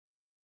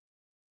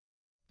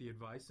The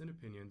advice and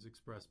opinions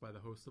expressed by the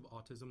host of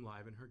Autism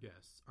Live and her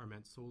guests are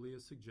meant solely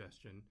as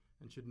suggestion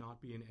and should not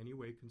be in any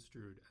way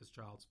construed as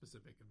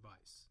child-specific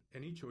advice.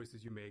 Any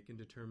choices you make in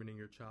determining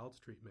your child's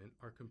treatment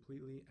are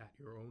completely at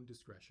your own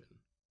discretion.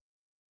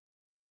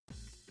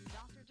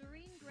 Dr.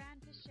 Doreen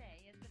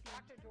Grand-Pichet is the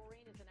Dr.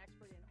 Doreen is an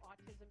expert in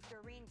autism.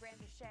 Doreen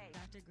Grand-Pichet.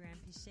 Dr.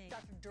 Grand-Pichet.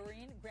 Dr.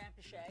 Doreen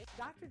Grand-Pichet.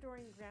 Dr.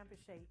 Doreen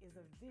Grand-Pichet is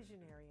a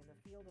visionary in the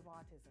field of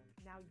autism.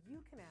 Now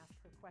you can ask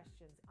her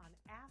questions on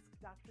Ask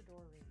Dr.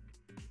 Doreen.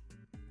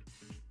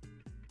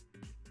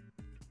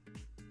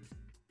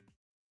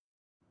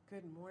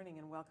 Good morning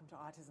and welcome to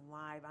Autism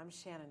Live. I'm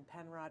Shannon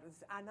Penrod.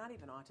 It's not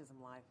even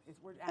Autism Live.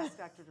 We're Ask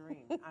Dr.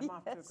 Doreen. I'm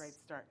off to a great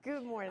start.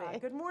 Good morning.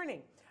 Good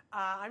morning.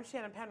 I'm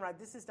Shannon Penrod.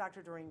 This is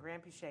Dr. Doreen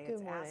Grand-Pichet.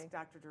 It's Ask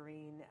Dr.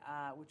 Doreen,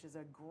 which is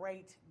a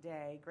great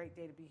day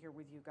to be here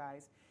with you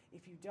guys.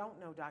 If you don't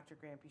know Dr.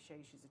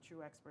 Grand-Pichet, she's a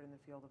true expert in the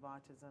field of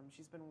autism.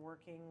 She's been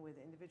working with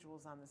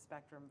individuals on the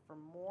spectrum for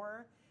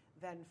more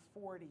than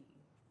 40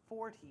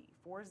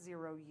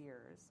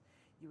 years.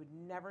 You would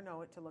never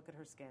know it to look at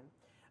her skin.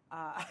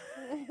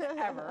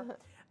 Ever.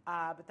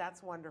 But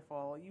that's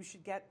wonderful. You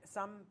should get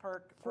some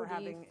perk for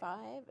having...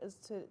 45?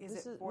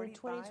 This is 45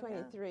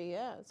 2023,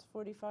 yeah. It's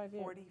 45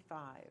 years.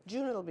 45.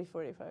 June it'll be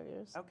 45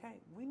 years. Okay.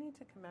 We need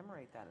to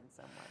commemorate that in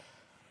some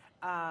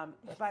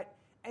way.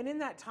 And in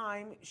that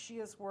time, she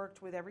has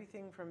worked with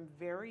everything from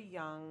very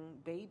young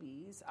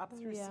babies up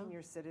through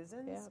senior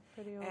citizens,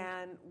 pretty old.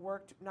 And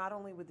worked not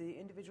only with the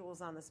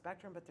individuals on the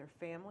spectrum, but their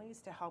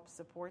families to help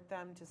support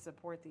them, to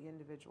support the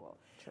individual.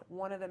 Sure.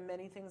 One of the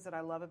many things that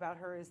I love about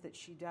her is that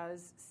she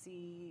does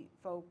see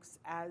folks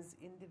as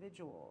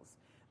individuals.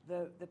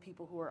 The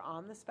people who are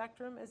on the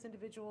spectrum as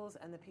individuals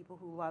and the people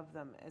who love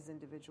them as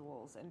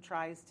individuals, and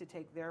tries to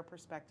take their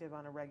perspective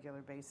on a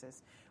regular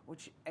basis,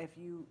 which if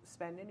you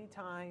spend any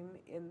time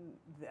in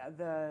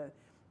the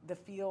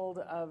field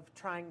of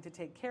trying to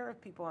take care of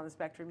people on the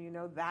spectrum, you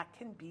know that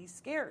can be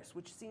scarce,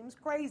 which seems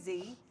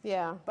crazy.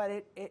 Yeah.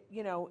 But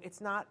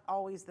it's not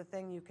always the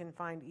thing you can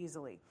find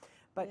easily.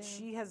 But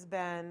she has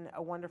been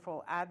a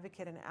wonderful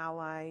advocate and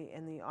ally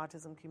in the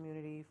autism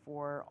community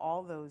for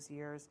all those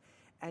years.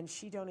 And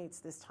she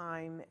donates this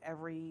time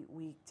every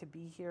week to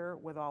be here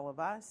with all of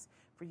us,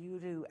 for you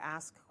to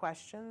ask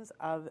questions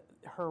of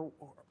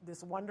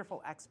this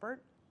wonderful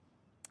expert,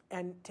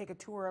 and take a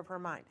tour of her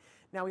mind.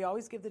 Now, we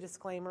always give the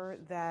disclaimer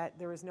that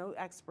there is no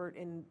expert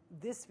in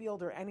this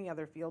field or any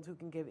other field who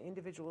can give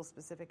individual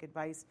specific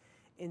advice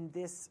in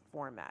this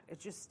format.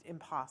 It's just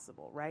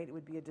impossible, right? It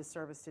would be a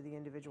disservice to the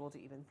individual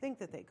to even think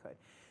that they could.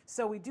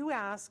 So we do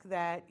ask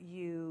that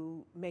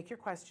you make your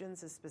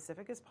questions as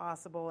specific as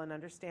possible, and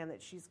understand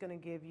that she's going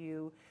to give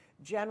you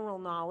general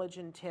knowledge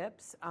and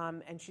tips,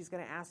 and she's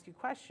going to ask you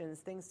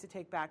questions, things to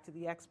take back to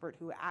the expert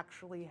who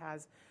actually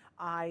has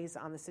eyes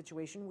on the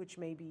situation, which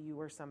may be you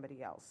or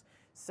somebody else.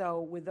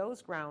 So with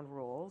those ground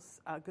rules,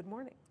 good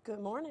morning. Good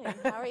morning.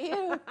 How are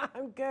you?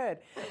 I'm good.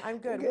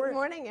 Good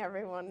morning,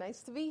 everyone. Nice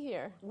to be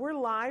here. We're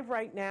live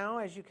right now,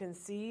 as you can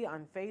see,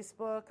 on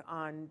Facebook,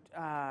 on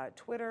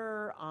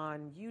Twitter,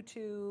 on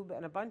YouTube,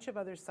 and a bunch of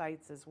other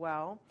sites as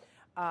well.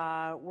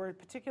 We're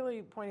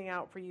particularly pointing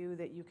out for you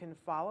that you can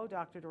follow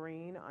Dr.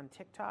 Doreen on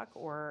TikTok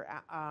or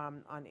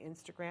on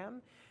Instagram,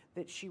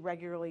 that she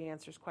regularly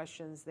answers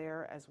questions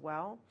there as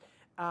well.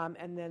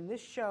 And then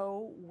this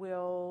show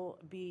will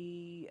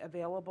be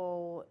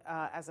available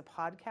as a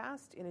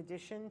podcast in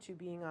addition to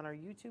being on our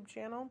YouTube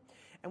channel.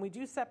 And we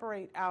do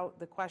separate out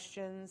the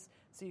questions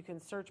so you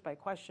can search by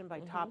question,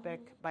 by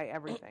topic, by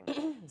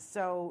everything.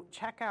 So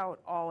check out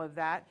all of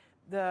that.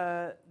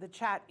 The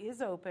chat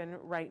is open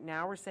right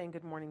now. We're saying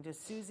good morning to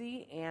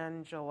Susie,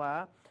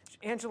 Angela,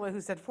 who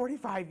said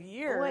 45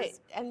 years. Wait,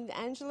 and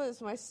Angela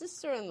is my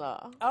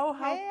sister-in-law. Oh,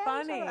 how Hey,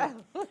 funny.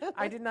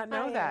 I did not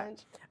know that.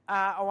 Ange.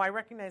 I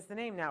recognize the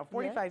name now.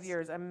 45 Yes.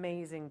 years.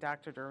 Amazing,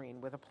 Dr.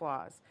 Doreen, with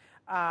applause.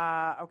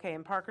 Okay,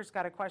 and Parker's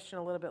got a question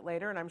a little bit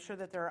later, and I'm sure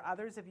that there are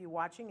others of you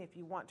watching. If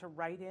you want to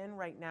write in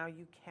right now,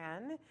 you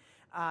can,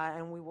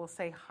 and we will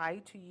say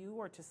hi to you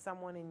or to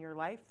someone in your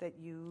life that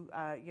you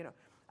know.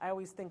 I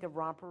always think of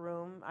Romper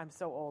Room. I'm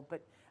so old,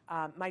 but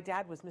my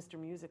dad was Mr.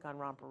 Music on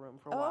Romper Room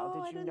for a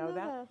while. Did you know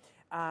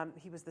that?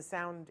 He was the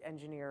sound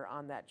engineer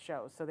on that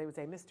show. So they would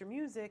say Mr.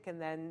 Music, and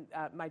then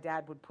my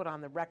dad would put on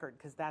the record,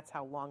 because that's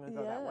how long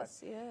ago that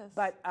was. Yes.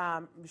 But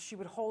she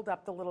would hold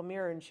up the little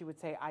mirror and she would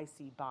say, I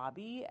see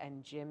Bobby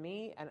and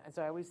Jimmy. And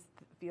so I always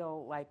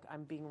feel like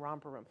I'm being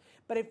Romper Room.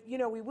 But if,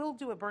 we will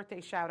do a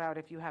birthday shout out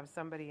if you have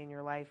somebody in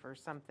your life or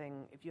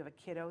something. If you have a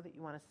kiddo that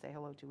you want to say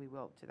hello to, we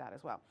will do that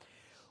as well.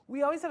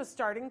 We always have a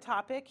starting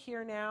topic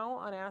here now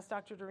on Ask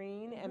Dr.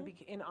 Doreen, and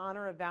in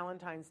honor of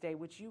Valentine's Day,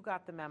 which you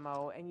got the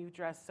memo, and you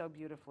dressed so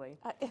beautifully.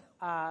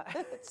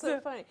 It's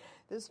so funny.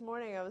 This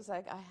morning I was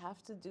like, I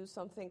have to do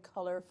something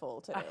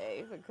colorful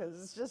today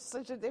because it's just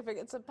such a different,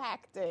 it's a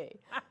packed day.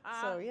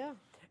 So, yeah.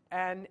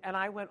 And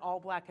I went all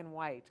black and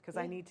white because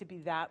I need to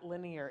be that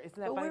linear. Isn't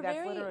that funny?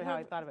 That's literally how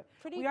I thought of it.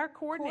 We are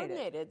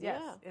coordinated.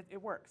 Yes, yeah.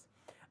 It works.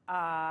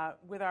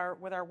 with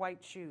our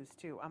white shoes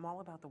too. I'm all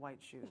about the white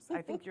shoes.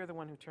 I think you're the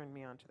one who turned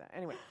me on to that.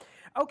 Anyway,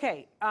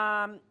 okay.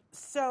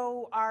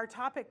 So our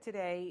topic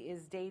today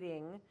is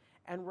dating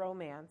and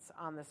romance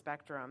on the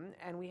spectrum,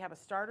 and we have a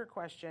starter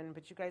question,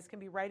 but you guys can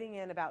be writing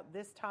in about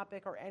this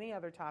topic or any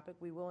other topic.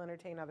 We will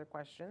entertain other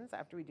questions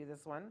after we do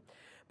this one.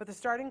 But the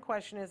starting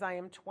question is, I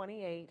am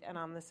 28 and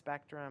on the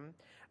spectrum.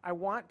 I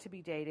want to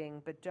be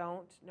dating, but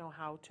don't know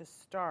how to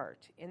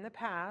start. In the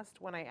past,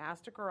 when I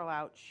asked a girl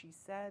out, she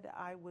said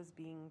I was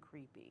being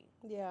creepy.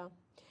 Yeah.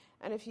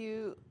 And if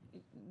you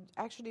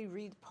actually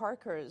read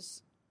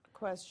Parker's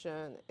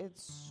question, it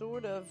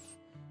sort of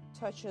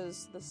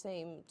touches the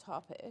same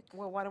topic.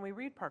 Well, why don't we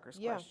read Parker's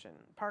question?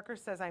 Parker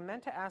says, I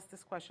meant to ask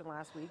this question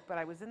last week, but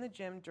I was in the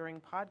gym during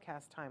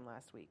podcast time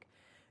last week.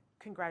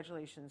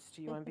 Congratulations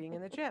to you on being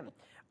in the gym.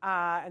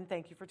 And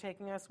thank you for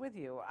taking us with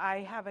you. I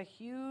have a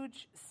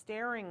huge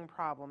staring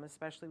problem,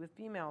 especially with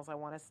females. I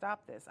want to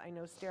stop this. I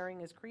know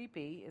staring is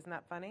creepy. Isn't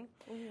that funny?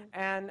 Mm-hmm.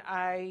 And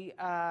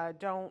I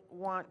don't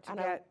want to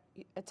get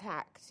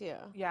attacked,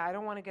 Yeah, I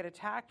don't want to get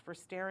attacked for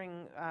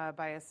staring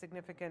by a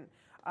significant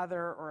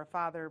other or a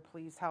father.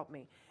 Please help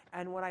me.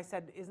 And when I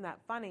said, isn't that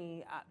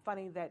funny?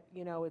 Funny that,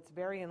 it's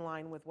very in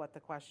line with what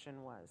the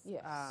question was.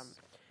 Yes.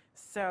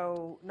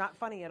 So not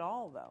funny at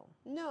all, though.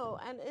 No,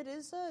 and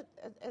it's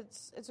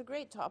a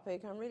great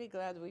topic. I'm really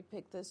glad we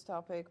picked this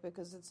topic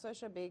because it's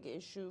such a big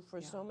issue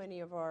for so many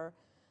of our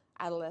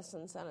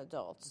adolescents and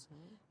adults.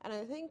 Mm-hmm. And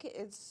I think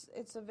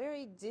it's a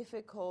very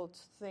difficult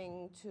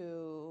thing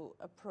to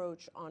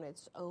approach on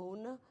its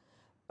own.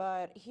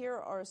 But here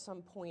are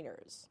some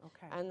pointers.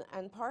 Okay.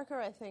 And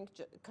Parker, I think,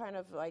 kind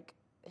of like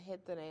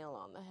hit the nail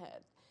on the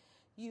head.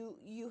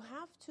 You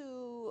have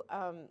to.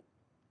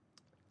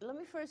 Let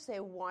me first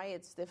say why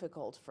it's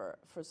difficult for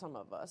some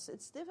of us.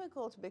 It's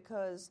difficult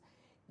because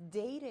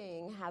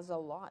dating has a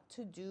lot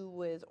to do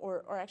with,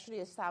 or actually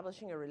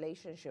establishing a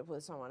relationship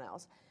with someone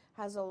else,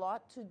 has a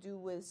lot to do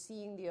with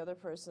seeing the other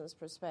person's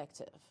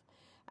perspective.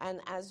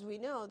 And as we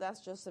know, that's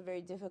just a very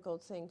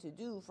difficult thing to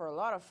do for a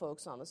lot of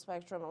folks on the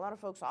spectrum, a lot of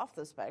folks off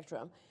the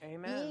spectrum.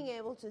 Amen. Being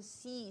able to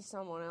see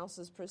someone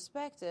else's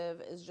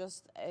perspective is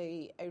just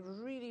a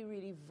really,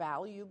 really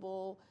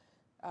valuable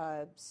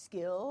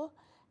skill.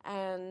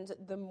 And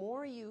the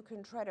more you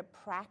can try to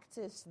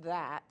practice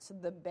that,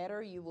 the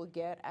better you will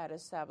get at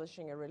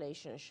establishing a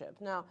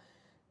relationship. Now,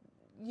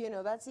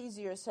 that's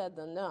easier said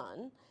than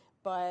done,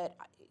 but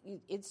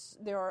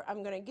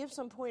I'm going to give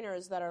some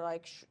pointers that are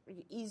like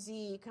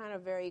easy, kind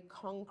of very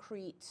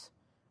concrete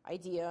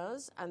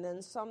ideas, and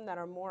then some that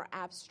are more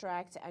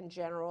abstract and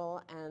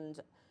general and,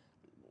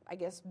 I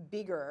guess,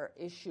 bigger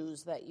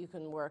issues that you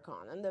can work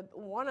on. And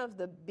one of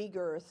the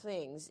bigger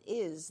things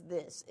is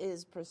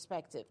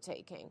perspective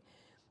taking.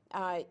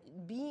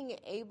 Being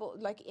able,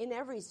 like in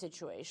every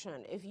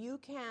situation, if you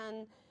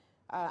can,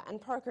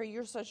 and Parker,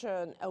 you're such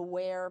an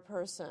aware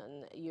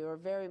person. You're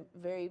very,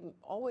 very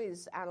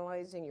always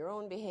analyzing your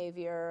own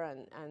behavior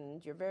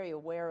and you're very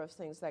aware of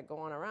things that go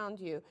on around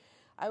you.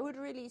 I would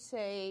really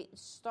say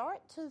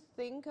start to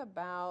think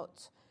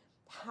about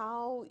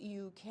how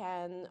you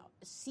can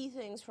see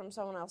things from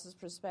someone else's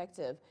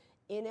perspective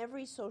in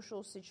every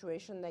social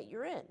situation that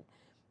you're in.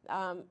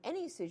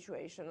 Any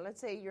situation, let's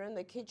say you're in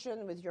the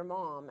kitchen with your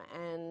mom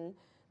and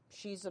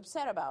she's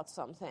upset about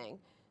something,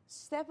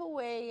 step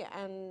away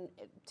and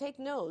take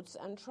notes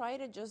and try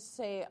to just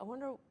say, I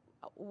wonder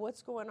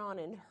what's going on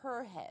in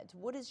her head.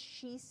 What is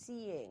she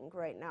seeing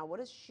right now? What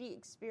is she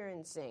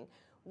experiencing?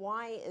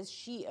 Why is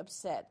she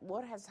upset?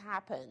 What has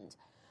happened?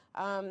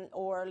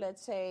 Or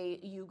let's say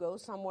you go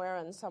somewhere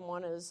and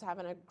someone is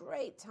having a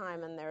great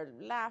time and they're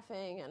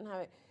laughing and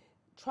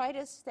try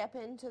to step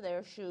into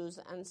their shoes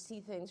and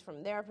see things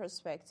from their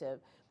perspective.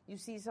 You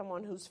see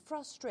someone who's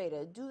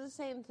frustrated, do the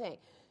same thing.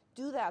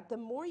 Do that. The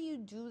more you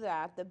do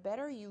that, the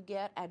better you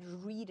get at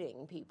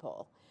reading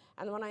people.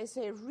 And when I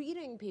say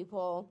reading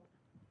people,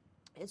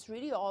 it's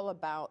really all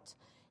about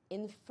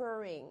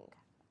inferring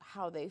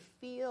how they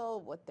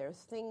feel, what they're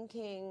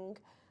thinking,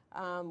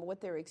 what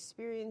they're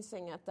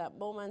experiencing at that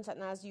moment.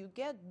 And as you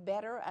get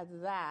better at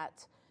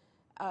that,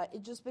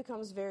 it just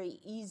becomes very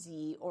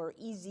easy or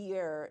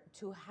easier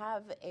to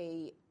have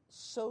a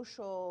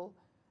social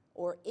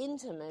or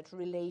intimate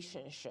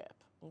relationship,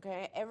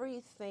 okay?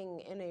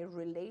 Everything in a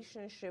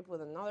relationship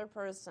with another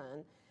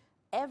person,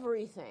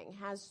 everything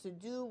has to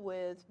do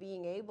with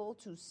being able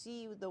to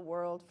see the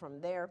world from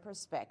their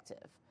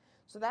perspective.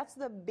 So that's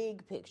the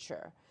big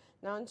picture.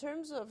 Now, in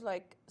terms of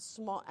like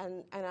small,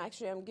 and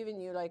actually I'm giving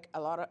you like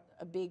a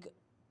big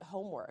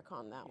homework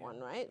on that one,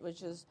 right?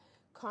 Which is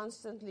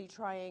constantly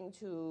trying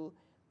to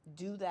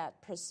do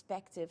that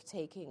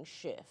perspective-taking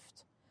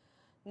shift.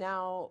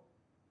 Now,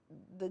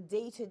 the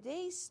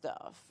day-to-day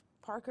stuff,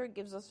 Parker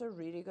gives us a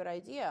really good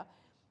idea.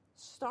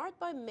 Start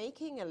by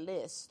making a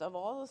list of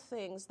all the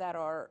things that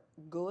are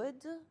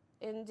good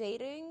in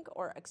dating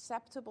or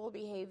acceptable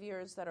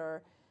behaviors that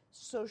are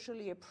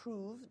socially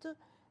approved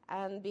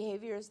and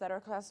behaviors that are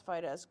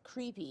classified as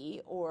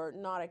creepy or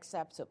not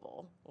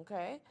acceptable,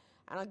 okay?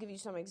 And I'll give you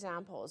some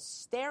examples.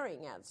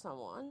 Staring at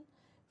someone,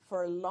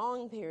 for a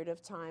long period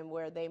of time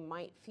where they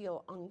might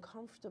feel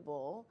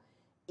uncomfortable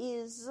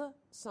is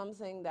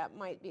something that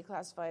might be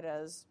classified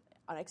as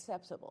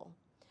unacceptable.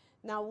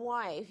 Now,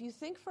 why? If you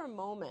think for a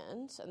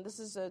moment, and this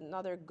is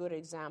another good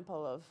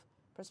example of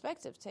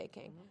perspective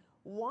taking,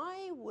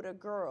 why would a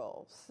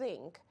girl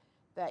think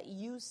that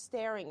you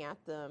staring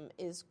at them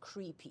is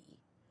creepy?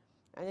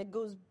 And it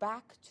goes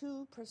back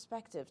to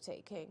perspective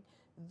taking.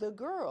 The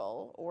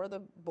girl, or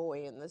the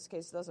boy in this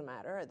case, doesn't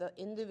matter, the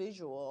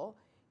individual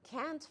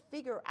can't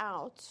figure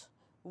out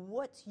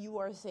what you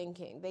are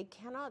thinking. They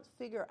cannot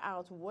figure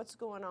out what's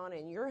going on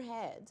in your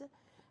head.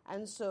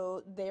 And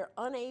so they're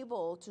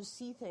unable to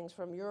see things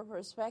from your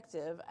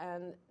perspective,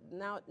 and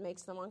now it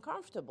makes them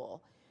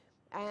uncomfortable.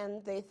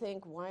 And they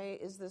think, why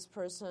is this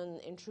person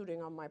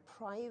intruding on my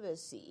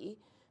privacy?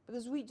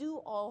 Because we do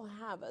all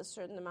have a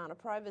certain amount of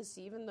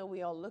privacy, even though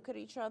we all look at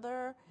each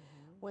other.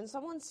 When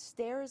someone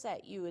stares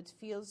at you, it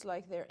feels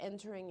like they're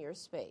entering your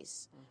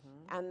space,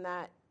 and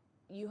that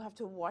you have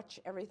to watch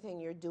everything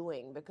you're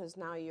doing because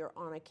now you're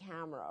on a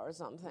camera or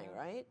something,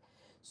 right?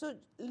 So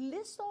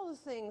list all the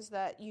things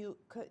that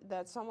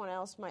that someone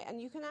else might, and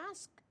you can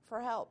ask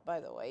for help, by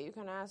the way. You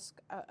can ask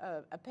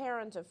a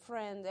parent, a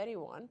friend,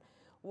 anyone.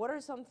 What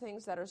are some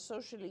things that are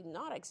socially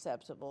not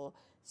acceptable?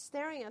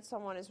 Staring at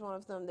someone is one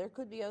of them. There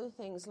could be other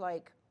things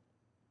like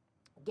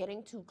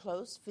getting too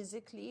close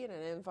physically in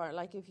an environment,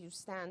 like if you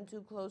stand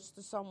too close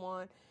to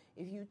someone,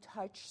 if you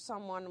touch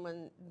someone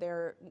when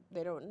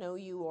they don't know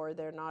you or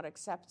they're not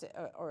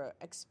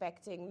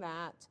expecting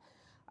that,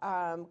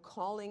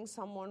 calling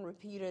someone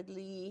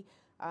repeatedly,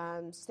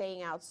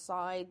 staying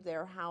outside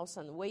their house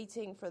and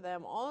waiting for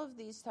them. All of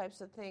these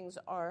types of things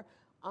are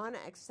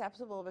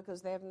unacceptable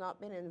because they have not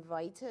been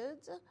invited,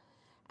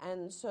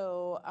 and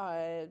so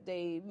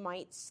they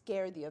might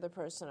scare the other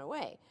person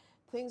away.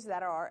 Things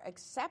that are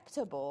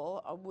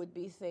acceptable would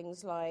be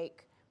things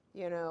like,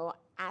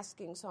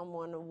 asking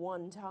someone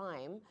one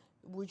time,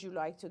 would you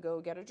like to go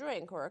get a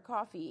drink or a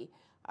coffee?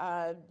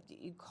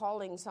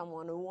 Calling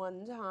someone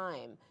one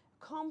time,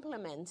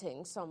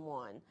 complimenting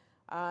someone,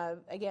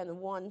 again,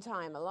 one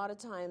time. A lot of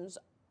times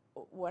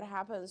what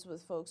happens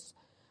with folks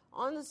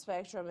on the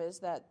spectrum is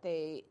that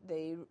they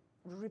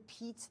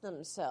repeat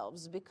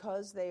themselves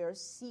because they are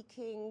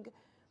seeking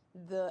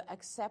the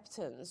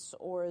acceptance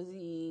or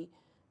the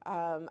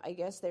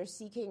they're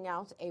seeking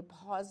out a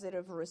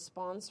positive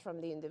response from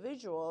the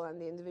individual,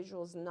 and the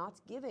individual is not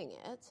giving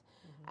it.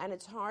 And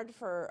it's hard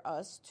for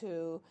us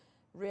to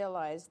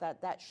realize that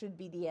that should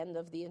be the end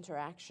of the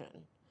interaction.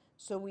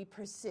 So we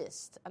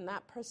persist, and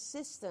that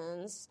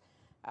persistence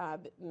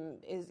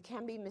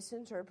can be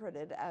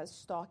misinterpreted as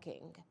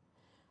stalking.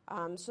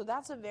 So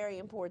that's a very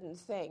important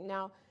thing.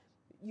 Now,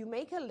 you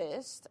make a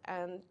list,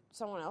 and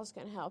someone else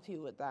can help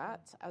you with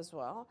that as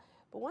well.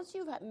 But once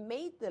you've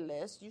made the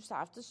list, you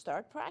have to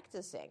start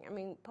practicing. I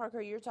mean,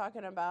 Parker, you're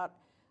talking about,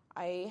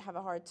 I have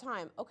a hard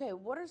time. Okay,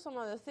 what are some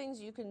of the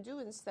things you can do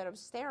instead of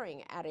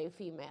staring at a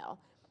female?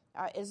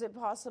 Is it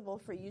possible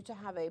for you to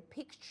have a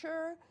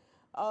picture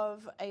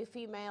of a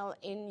female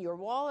in your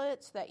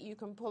wallet that you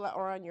can pull out,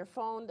 or on your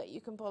phone that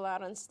you can pull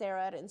out and stare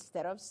at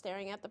instead of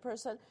staring at the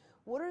person?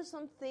 What are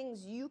some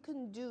things you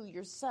can do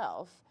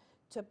yourself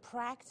to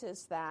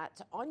practice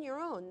that on your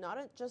own, not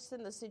just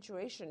in the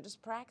situation,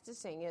 just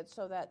practicing it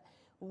so that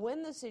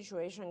when the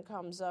situation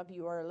comes up,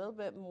 you are a little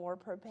bit more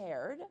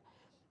prepared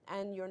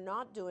and you're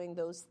not doing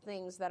those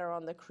things that are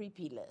on the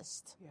creepy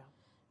list. Yeah.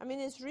 I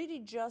mean, it's really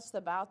just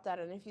about that.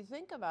 And if you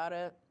think about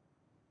it,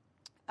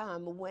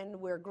 when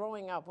we're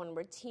growing up, when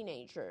we're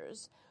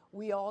teenagers,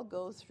 we all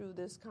go through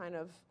this kind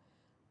of,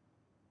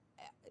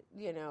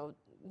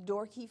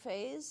 dorky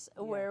phase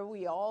where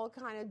we all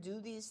kind of do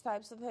these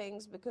types of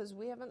things because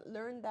we haven't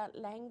learned that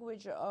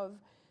language of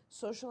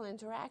social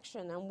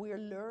interaction, and we're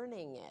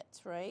learning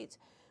it, right?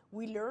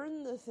 We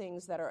learn the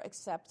things that are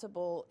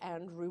acceptable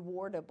and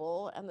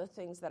rewardable and the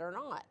things that are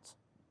not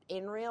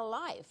in real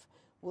life.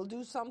 We'll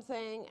do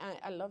something,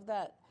 I love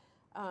that,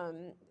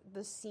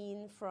 the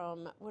scene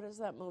from, what is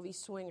that movie,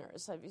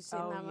 Swingers? Have you seen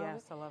that movie? Oh,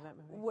 yes, I love that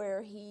movie.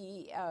 Where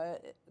he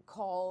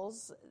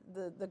calls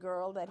the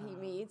girl that he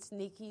meets,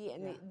 Nikki,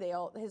 and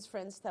his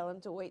friends tell him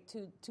to wait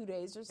two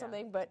days or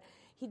something, but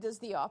he does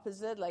the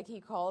opposite, like he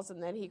calls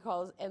and then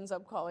ends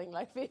up calling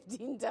like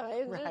 15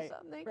 times or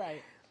something.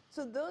 Right.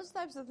 So those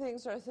types of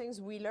things are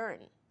things we learn.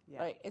 Yeah.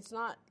 Right? It's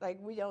not like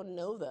we don't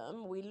know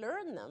them. We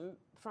learn them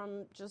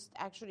from just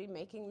actually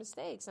making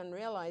mistakes and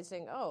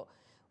realizing,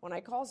 when I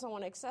call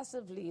someone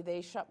excessively,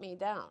 they shut me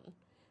down,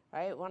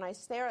 right? When I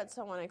stare at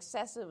someone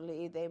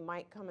excessively, they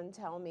might come and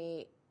tell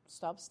me,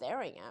 stop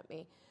staring at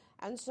me.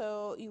 And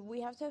so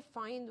we have to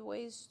find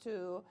ways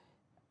to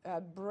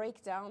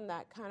break down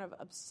that kind of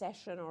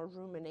obsession or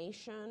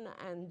rumination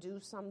and do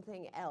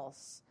something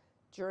else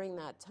during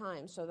that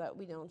time so that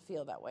we don't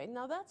feel that way.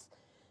 Now,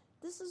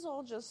 this is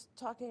all just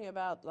talking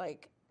about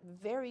like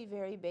very,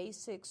 very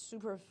basic,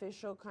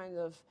 superficial kind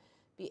of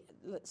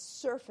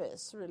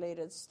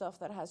surface-related stuff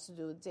that has to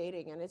do with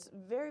dating, and it's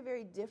very,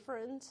 very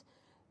different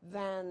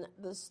than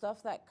the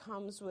stuff that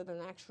comes with an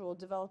actual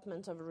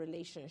development of a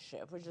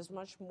relationship, which is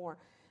much more,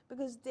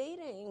 Because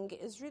dating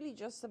is really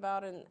just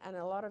about, and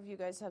a lot of you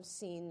guys have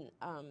seen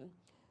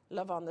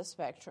Love on the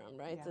Spectrum,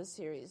 right? Yeah. The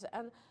series.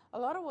 And a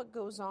lot of what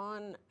goes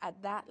on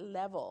at that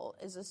level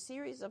is a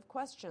series of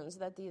questions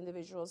that the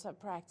individuals have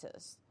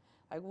practiced.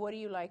 Like, what do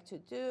you like to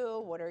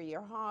do? What are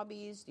your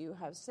hobbies? Do you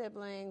have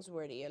siblings?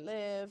 Where do you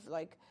live?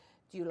 Like,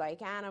 do you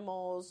like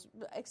animals?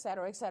 Et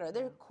cetera, et cetera.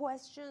 There are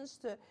questions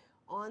to,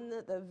 on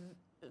the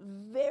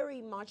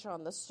very much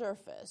on the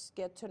surface,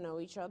 get to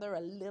know each other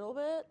a little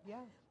bit. Yeah.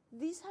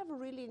 These have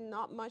really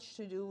not much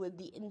to do with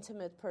the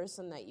intimate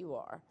person that you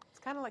are. It's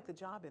kind of like the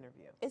job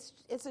interview.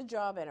 It's a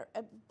job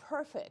a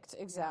perfect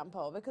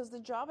example, because the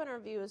job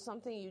interview is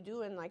something you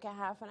do in like a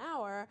half an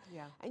hour,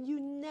 Yeah. and you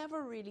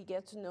never really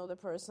get to know the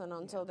person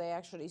until they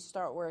actually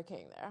start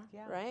working there,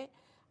 Yeah. right?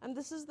 And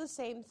this is the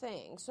same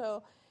thing.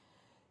 So,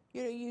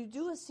 you know, you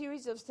do a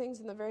series of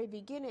things in the very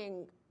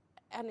beginning,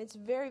 and it's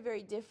very,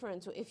 very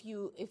different. So if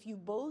you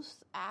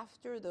both,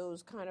 after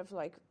those kind of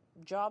like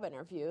job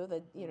interview,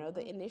 the you know,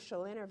 the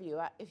initial interview,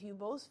 if you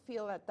both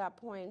feel at that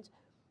point,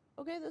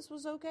 okay, this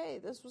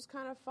was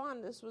kind of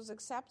fun, this was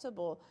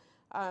acceptable,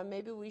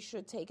 maybe we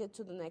should take it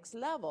to the next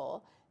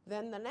level,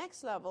 then the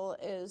next level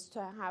is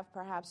to have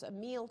perhaps a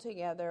meal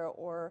together,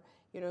 or,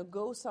 you know,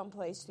 go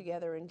someplace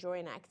together, enjoy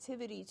an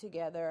activity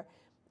together,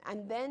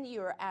 and then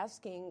you're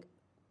asking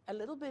a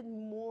little bit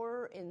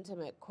more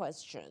intimate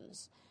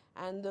questions.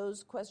 And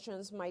those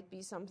questions might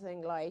be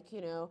something like,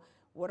 you know,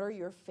 what are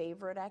your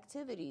favorite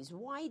activities?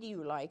 Why do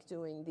you like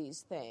doing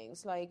these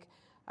things? Like,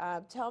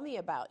 tell me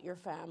about your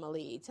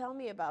family. Tell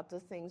me about the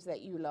things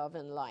that you love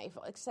in life,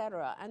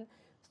 etc. And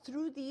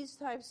through these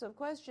types of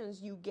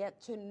questions, you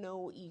get to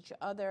know each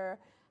other.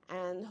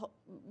 And,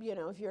 you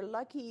know, if you're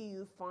lucky,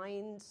 you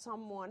find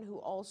someone who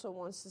also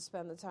wants to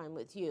spend the time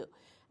with you.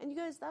 And you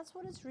guys, that's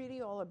what it's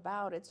really all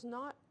about. It's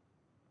not,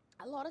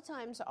 a lot of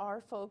times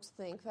our folks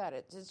think that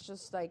it's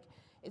just like,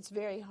 it's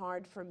very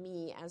hard for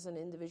me as an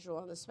individual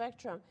on the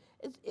spectrum.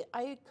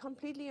 I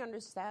completely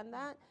understand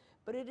that,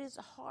 but it is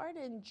hard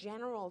in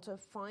general to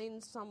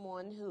find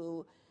someone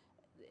who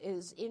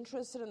is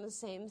interested in the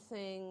same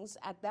things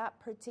at that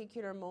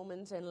particular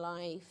moment in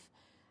life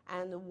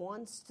and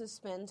wants to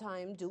spend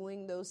time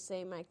doing those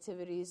same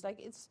activities. Like,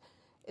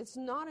 it's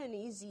not an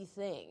easy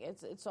thing.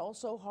 It's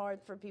also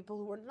hard for people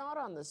who are not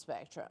on the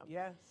spectrum.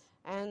 Yes.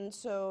 And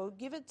so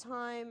give it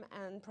time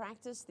and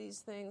practice these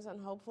things,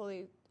 and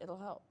hopefully it'll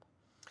help.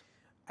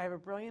 I have a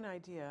brilliant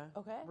idea.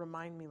 Okay.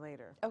 Remind me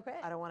later. Okay.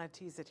 I don't want to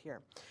tease it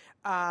here.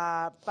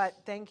 But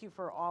thank you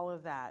for all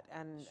of that.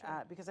 And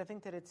Sure. because I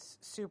think that it's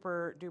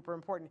super duper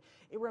important.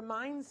 It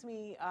reminds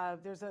me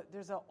of, there's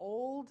an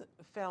old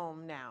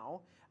film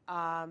now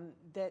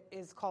that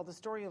is called The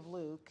Story of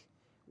Luke,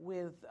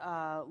 with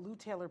Lou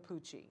Taylor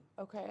Pucci.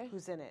 Okay.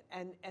 Who's in it.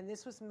 And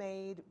this was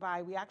made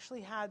by, we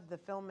actually had the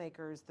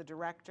filmmakers, the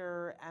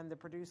director and the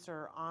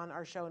producer on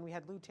our show, and we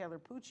had Lou Taylor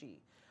Pucci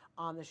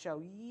on the show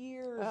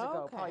years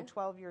ago, okay. probably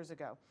 12 years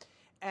ago.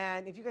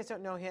 And if you guys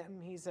don't know him,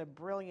 he's a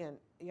brilliant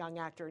young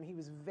actor, and he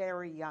was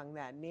very young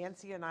then.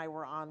 Nancy and I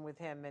were on with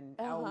him, and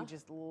we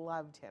just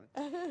loved him.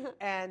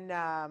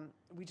 And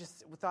we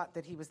just thought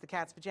that he was the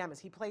cat's pajamas.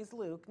 He plays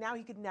Luke. Now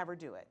he could never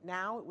do it.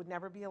 Now it would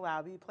never be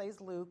allowed. But he plays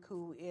Luke,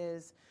 who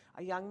is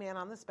a young man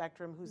on the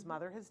spectrum whose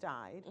mother has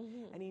died,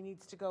 and he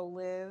needs to go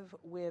live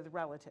with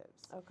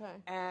relatives. Okay.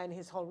 And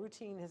his whole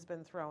routine has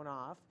been thrown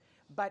off.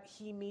 But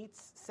he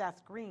meets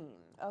Seth Green.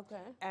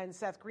 Okay. And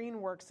Seth Green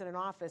works in an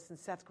office, and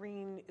Seth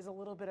Green is a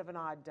little bit of an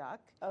odd duck.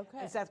 Okay.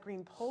 And Seth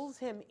Green pulls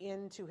him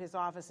into his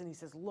office, and he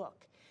says,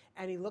 look.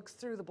 And he looks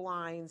through the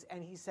blinds,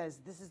 and he says,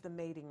 this is the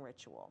mating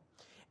ritual.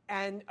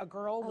 And a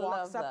girl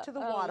walks up to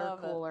the water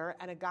cooler,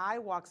 and a guy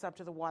walks up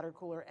to the water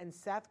cooler, and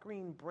Seth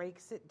Green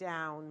breaks it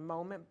down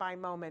moment by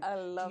moment. I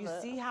love it. Do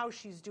you see how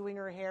she's doing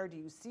her hair? Do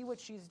you see what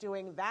she's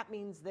doing? That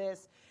means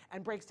this.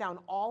 And breaks down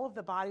all of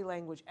the body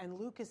language. And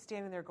Luke is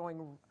standing there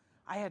going,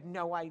 I had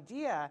no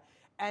idea.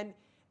 And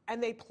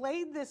they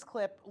played this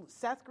clip.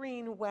 Seth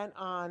Green went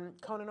on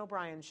Conan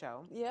O'Brien's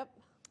show. Yep.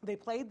 They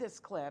played this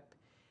clip,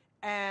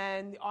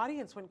 and the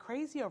audience went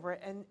crazy over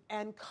it.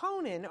 And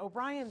Conan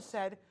O'Brien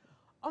said,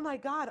 oh my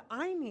God,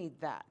 I need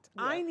that.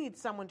 Yeah. I need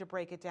someone to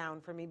break it down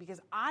for me,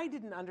 because I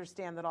didn't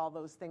understand that all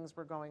those things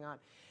were going on.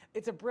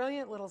 It's a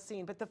brilliant little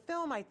scene, but the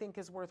film, I think,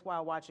 is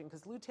worthwhile watching,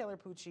 because Lou Taylor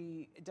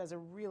Pucci does a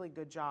really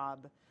good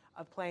job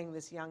of playing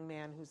this young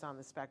man who's on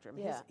the spectrum.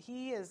 Yeah.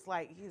 He's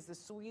the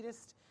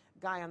sweetest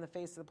guy on the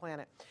face of the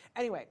planet.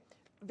 Anyway,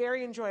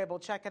 very enjoyable.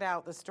 Check it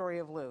out, The Story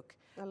of Luke.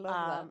 I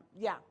love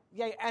that.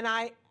 Yeah. And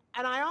I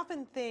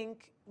often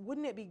think,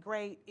 wouldn't it be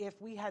great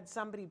if we had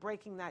somebody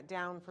breaking that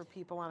down for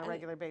people on a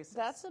regular basis?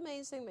 That's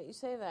amazing that you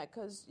say that,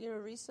 because, you know,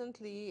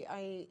 recently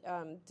I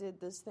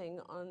did this thing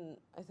on,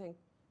 I think,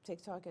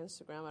 TikTok,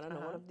 Instagram, I don't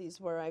know, one of these,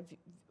 where I've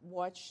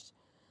watched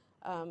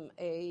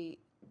a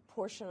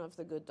portion of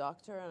The Good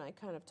Doctor, and I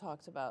kind of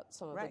talked about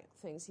some of the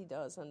things he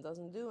does and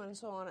doesn't do and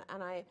so on.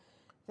 And I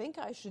think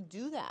I should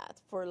do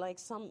that for like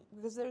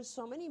because there's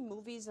so many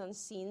movies and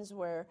scenes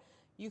where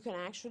you can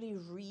actually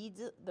read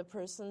the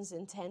person's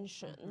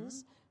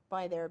intentions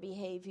by their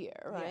behavior,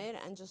 right?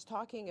 Yes. And just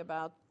talking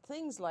about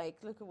things like,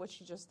 look at what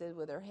she just did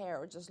with her hair,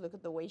 or just look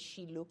at the way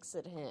she looks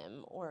at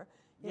him, or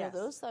you know,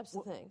 those types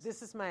of things.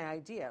 This is my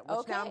idea,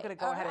 which now I'm Okay, going to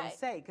go all ahead and right.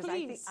 say, because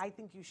Please. I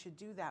think you should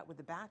do that with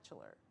The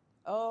Bachelor.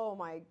 Oh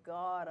my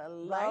God, I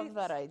love Right?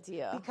 that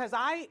idea. Because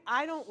I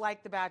don't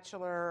like The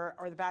Bachelor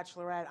or The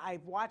Bachelorette.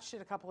 I've watched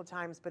it a couple of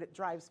times, but it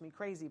drives me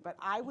crazy. But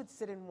I would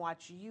sit and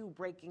watch you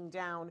breaking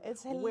down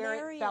It's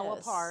where it fell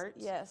hilarious. apart.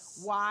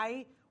 Yes.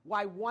 Why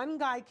one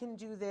guy can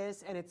do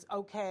this and it's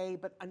okay,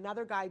 but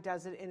another guy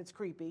does it and it's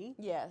creepy.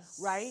 Yes.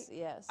 Right?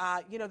 Yes.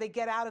 You know, they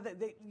get out of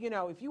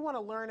if you want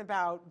to learn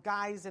about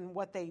guys and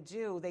what they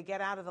do, they get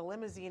out of the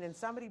limousine and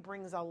somebody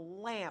brings a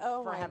lamp,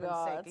 Oh for my heaven's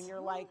God. sake. And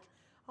you're like,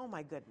 oh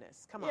my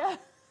goodness, come Yeah. on.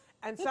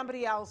 And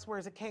somebody else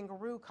wears a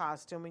kangaroo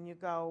costume and you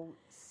go,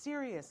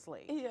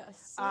 seriously.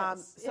 Yes.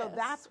 So yes.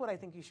 that's what I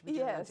think you should be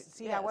doing. Yes,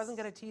 See, I wasn't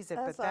yes. going to tease it,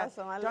 That's but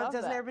awesome. I love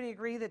doesn't that. everybody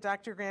agree that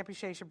Dr.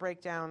 Grampuchet should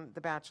break down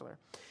The Bachelor?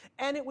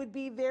 And it would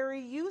be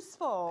very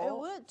useful It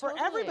would, for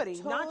totally,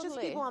 everybody, not just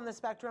totally. people on the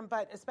spectrum,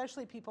 but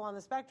especially people on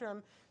the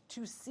spectrum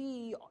to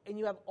see, and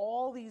you have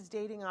all these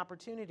dating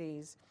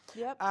opportunities.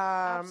 Yep.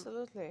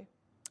 Absolutely.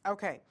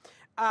 Okay.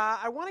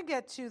 I want to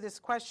get to this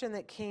question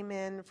that came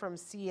in from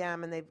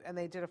CM, and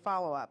they did a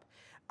follow-up.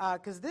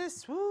 Because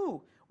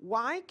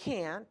why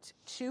can't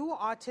two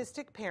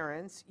autistic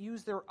parents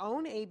use their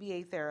own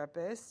ABA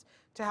therapists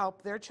to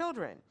help their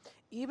children?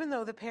 Even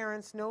though the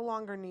parents no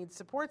longer need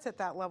supports at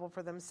that level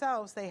for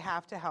themselves, they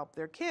have to help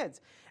their kids.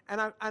 And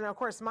of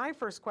course, my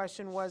first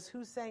question was,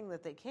 who's saying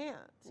that they can't?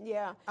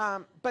 Yeah.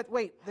 But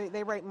wait,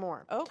 they write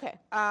more. Okay.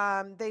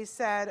 They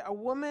said, a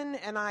woman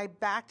and I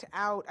backed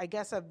out, I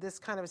guess, of this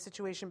kind of a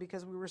situation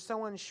because we were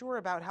so unsure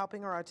about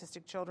helping our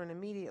autistic children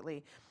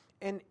immediately.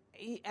 And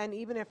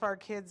even if our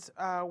kids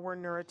were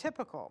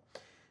neurotypical.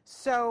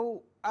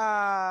 So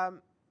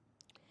I'm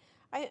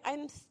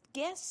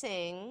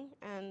guessing,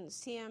 and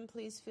CM,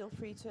 please feel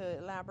free to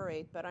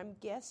elaborate, but I'm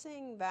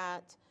guessing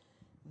that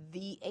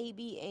the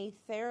ABA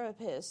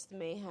therapist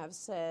may have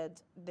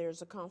said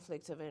there's a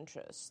conflict of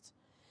interest.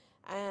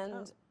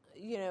 And,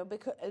 you know,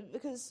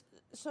 because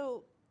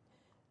so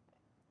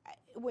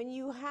when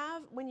you're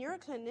a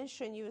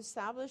clinician, you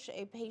establish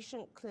a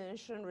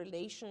patient-clinician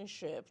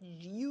relationship,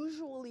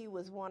 usually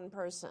with one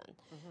person.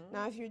 Mm-hmm.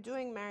 Now, if you're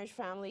doing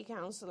marriage-family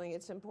counseling,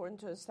 it's important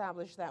to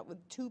establish that with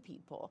two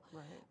people.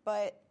 Right.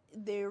 But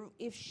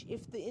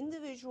if the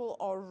individual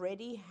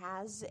already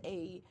has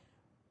a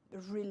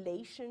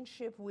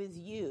relationship with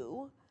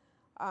you,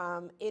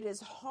 it is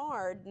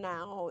hard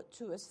now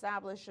to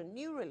establish a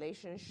new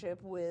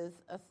relationship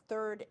with a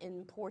third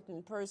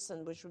important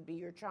person, which would be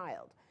your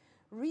child.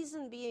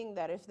 Reason being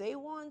that if they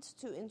want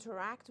to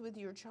interact with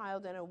your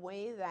child in a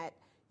way that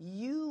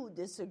you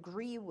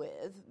disagree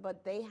with,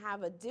 but they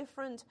have a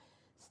different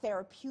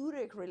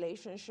therapeutic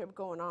relationship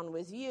going on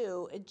with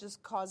you, it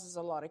just causes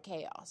a lot of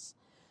chaos.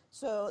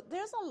 So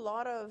there's a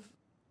lot of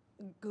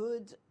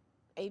good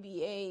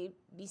ABA,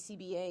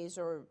 BCBAs,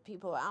 or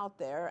people out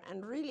there,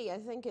 and really I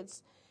think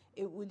it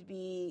would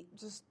be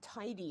just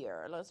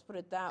tidier, let's put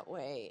it that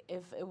way,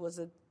 if it was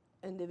an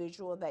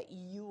individual that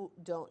you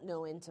don't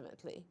know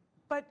intimately.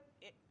 But,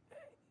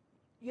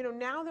 you know,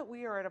 now that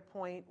we are at a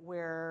point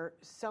where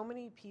so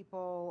many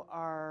people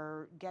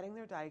are getting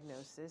their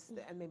diagnosis,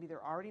 and maybe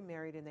they're already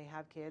married and they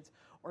have kids,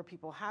 or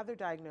people have their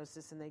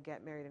diagnosis and they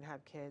get married and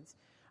have kids,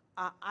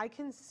 I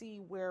can see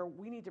where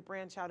we need to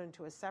branch out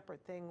into a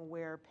separate thing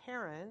where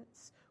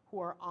parents who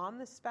are on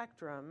the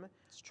spectrum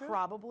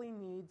probably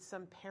need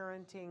some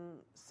parenting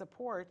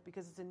support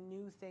because it's a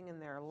new thing in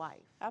their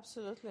life.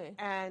 Absolutely.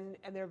 And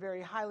they're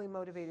very highly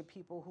motivated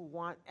people who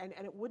want, and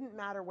it wouldn't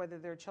matter whether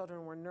their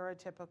children were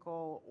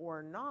neurotypical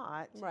or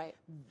not. Right.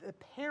 The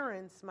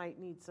parents might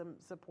need some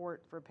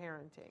support for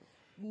parenting.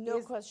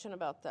 No question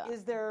about that.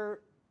 Is there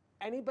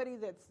anybody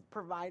that's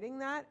providing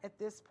that at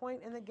this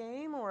point in the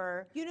game,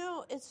 or? You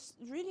know, it's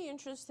really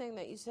interesting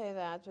that you say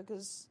that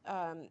because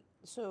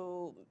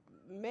so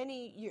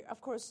many,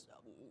 of course,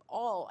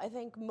 I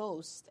think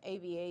most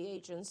ABA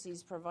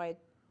agencies provide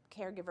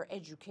caregiver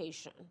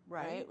education,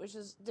 right? Which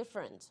is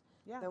different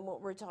than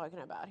what we're talking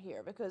about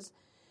here, because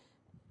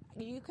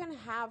you can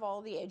have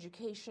all the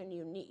education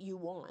you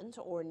want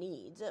or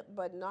need,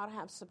 but not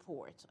have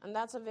support, and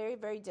that's a very,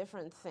 very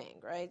different thing,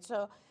 right?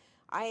 So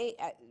I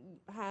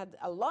had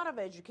a lot of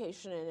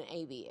education in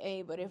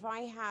ABA, but if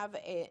I have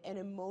an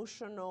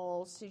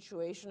emotional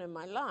situation in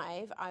my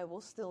life, I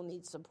will still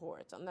need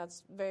support, and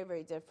that's very,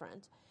 very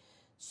different.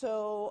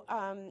 So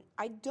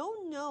I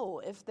don't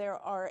know if there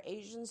are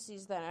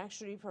agencies that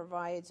actually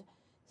provide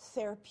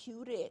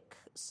therapeutic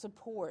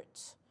support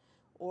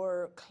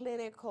or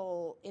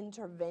clinical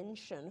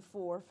intervention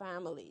for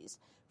families.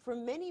 For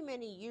many,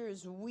 many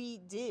years, we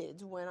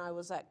did, when I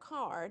was at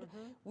CARD,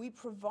 we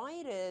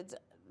provided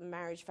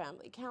marriage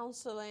family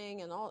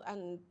counseling and all,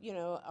 and you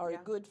know, our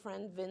good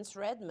friend Vince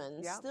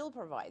Redmond still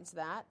provides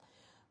that,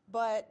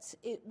 but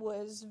it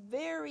was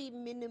very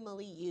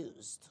minimally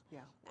used.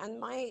 And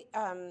my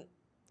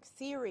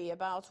theory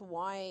about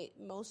why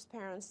most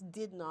parents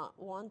did not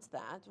want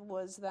that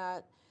was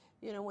that,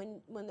 you know,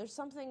 when there's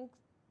something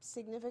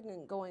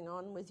significant going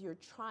on with your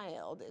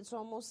child, it's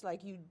almost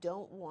like you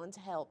don't want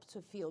help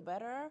to feel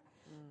better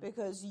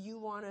because you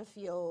want to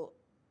feel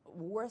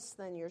worse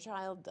than your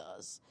child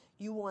does.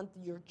 You want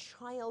your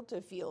child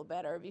to feel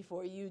better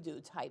before you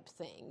do, type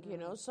thing, you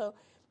know? So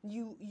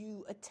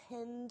you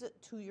attend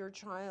to your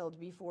child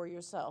before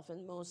yourself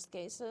in most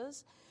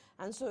cases.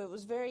 And so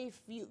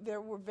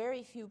there were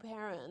very few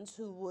parents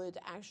who would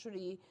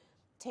actually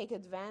take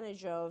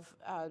advantage of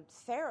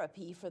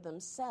therapy for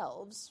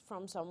themselves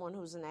from someone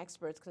who's an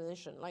expert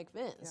clinician like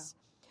Vince.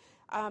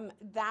 Yeah.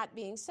 That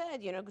being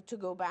said, you know, to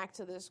go back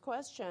to this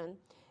question,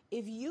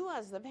 if you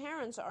as the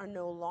parents are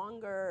no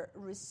longer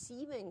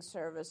receiving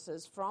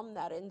services from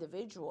that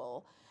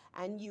individual,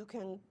 and you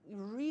can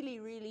really,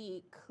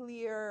 really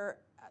clear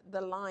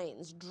the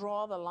lines,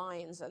 draw the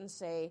lines and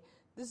say,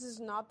 this is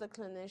not the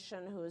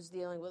clinician who is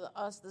dealing with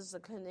us, this is a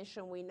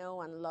clinician we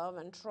know and love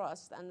and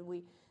trust,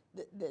 and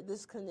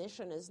this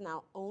clinician is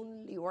now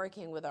only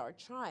working with our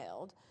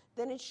child,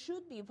 then it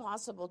should be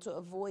possible to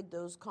avoid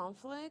those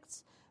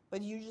conflicts,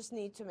 but you just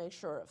need to make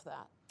sure of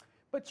that.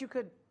 But you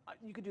could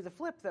do the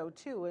flip though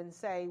too, and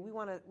say we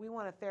want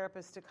a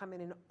therapist to come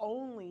in and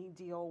only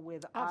deal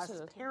with us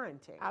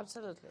parenting.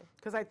 Absolutely.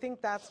 Because I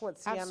think that's what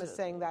CM is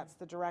saying. That's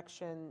the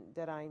direction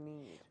that I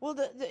need. Well,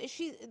 the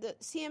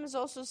CM is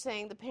also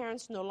saying the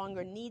parents no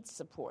longer need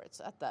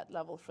supports at that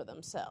level for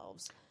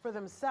themselves. For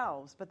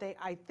themselves, but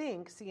I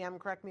think CM.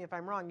 Correct me if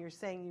I'm wrong. You're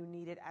saying you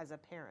need it as a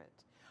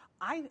parent.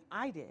 I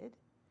did.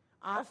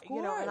 Of course.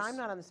 You know, and I'm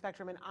not on the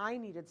spectrum, and I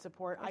needed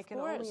support. I can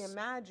only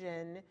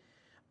imagine.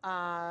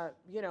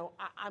 You know,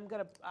 I'm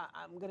gonna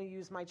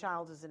use my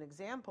child as an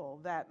example.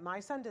 That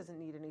my son doesn't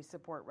need any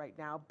support right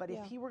now, but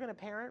if he were gonna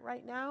parent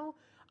right now,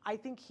 I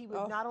think he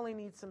would not only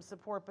need some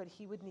support, but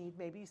he would need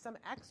maybe some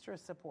extra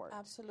support.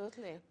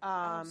 Absolutely,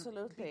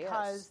 absolutely,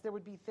 because there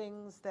would be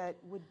things that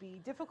would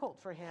be difficult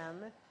for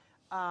him.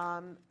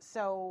 But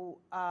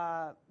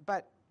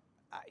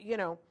you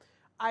know,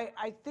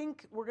 I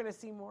think we're gonna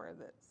see more of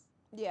this.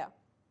 Yeah.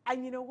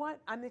 And you know what?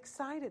 I'm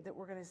excited that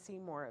we're going to see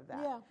more of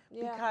that.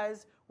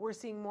 Because we're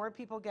seeing more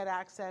people get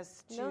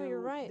access to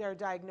their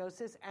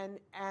diagnosis and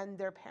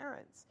their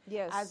parents.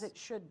 Yes. As it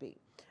should be.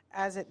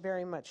 As it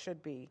very much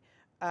should be.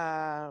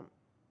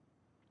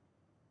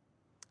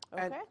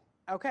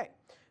 Okay.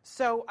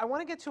 So I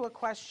want to get to a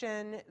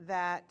question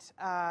that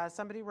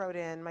somebody wrote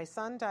in. My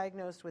son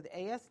diagnosed with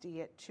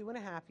ASD at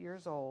 2.5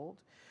 years old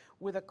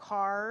with a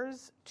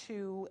CARS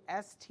to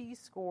ST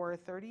score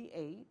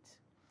 38.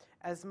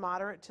 As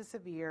moderate to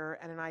severe,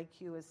 and an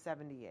IQ is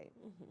 78.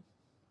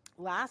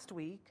 Last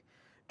week,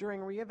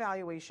 during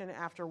reevaluation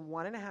after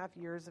 1.5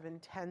 years of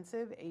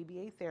intensive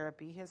ABA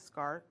therapy, his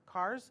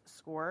CARS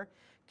score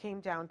came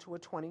down to a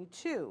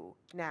 22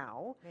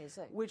 now,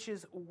 which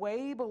is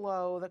way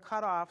below the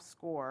cutoff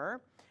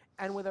score,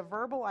 and with a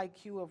verbal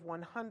IQ of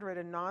 100,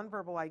 a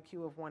nonverbal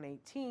IQ of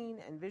 118,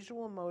 and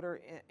visual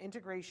motor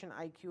integration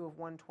IQ of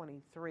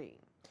 123.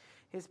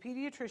 His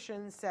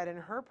pediatrician said in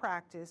her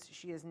practice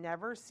she has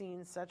never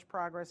seen such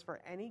progress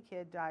for any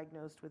kid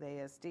diagnosed with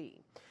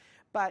ASD.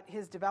 But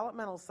his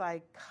developmental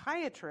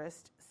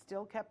psychiatrist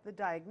still kept the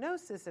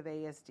diagnosis of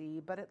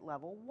ASD, but at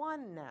level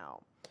 1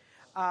 now.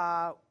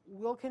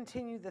 We'll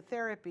continue the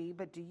therapy,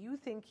 but do you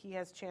think he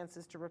has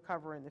chances to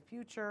recover in the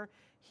future?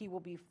 He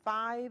will be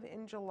 5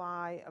 in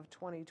July of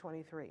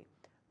 2023.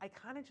 I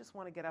kind of just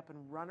want to get up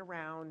and run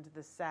around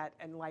the set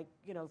and, like,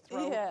 you know,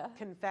 throw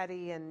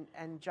confetti and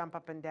jump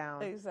up and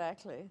down.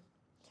 Exactly.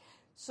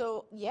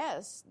 So,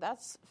 yes,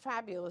 that's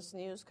fabulous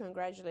news.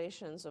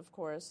 Congratulations, of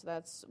course.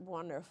 That's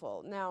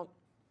wonderful. Now,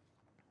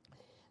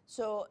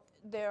 so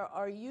there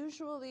are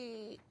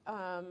usually,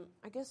 I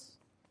guess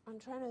I'm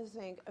trying to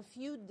think, a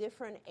few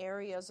different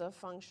areas of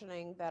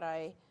functioning that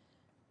I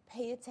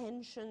pay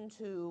attention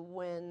to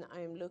when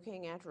I'm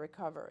looking at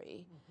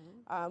recovery.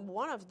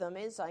 One of them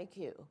is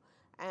IQ.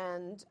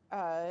 And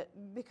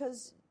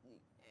because,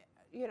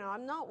 you know,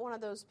 I'm not one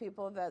of those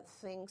people that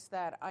thinks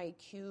that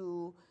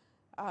IQ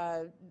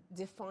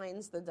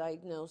defines the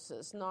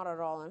diagnosis. Not at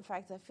all. In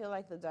fact, I feel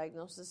like the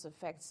diagnosis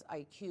affects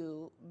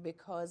IQ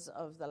because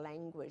of the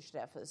language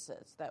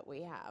deficits that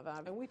we have.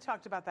 And we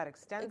talked about that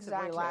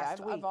extensively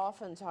last week. I've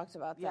often talked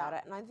about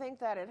that. And I think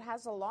that it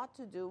has a lot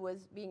to do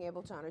with being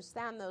able to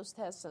understand those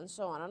tests and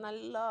so on. And I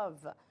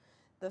love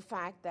the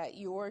fact that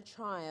your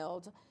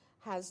child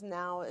has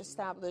now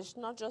established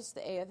not just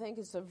I think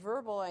it's a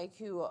verbal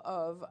IQ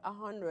of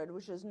 100,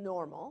 which is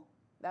normal.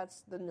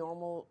 That's the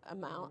normal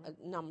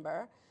amount,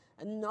 number.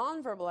 A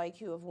nonverbal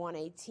IQ of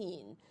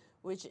 118,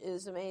 which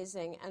is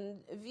amazing. And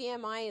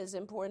VMI is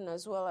important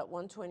as well at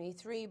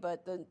 123,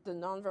 but the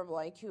nonverbal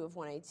IQ of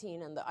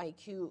 118 and the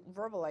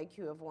verbal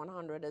IQ of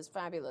 100 is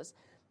fabulous.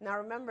 Now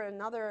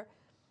remember,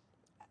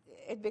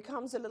 it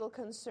becomes a little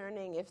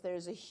concerning if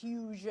there's a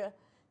huge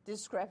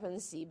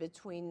discrepancy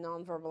between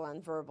nonverbal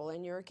and verbal.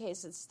 In your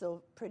case, it's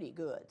still pretty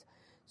good.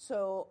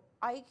 So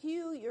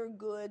IQ, you're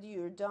good,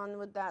 you're done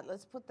with that.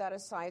 Let's put that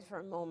aside for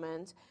a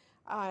moment.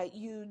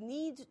 You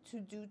need to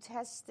do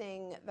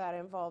testing that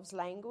involves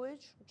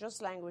language,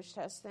 just language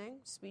testing,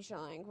 speech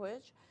and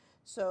language,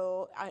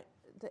 So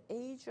the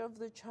age of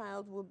the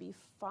child will be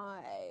 5.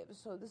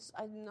 So this,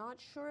 I'm not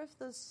sure if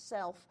the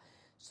self.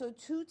 So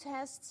 2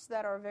 tests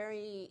that are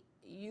very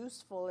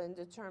useful in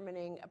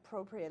determining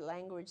appropriate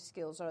language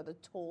skills are the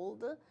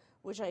TOLD,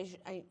 which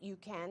you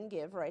can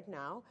give right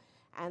now,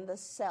 and the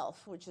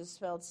SELF, which is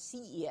spelled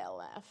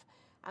CELF.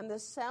 And the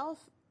SELF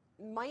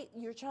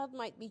your child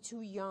might be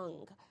too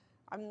young.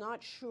 I'm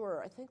not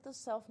sure. I think the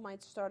SELF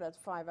might start at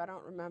 5. I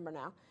don't remember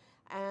now.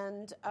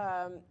 And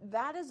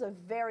that is a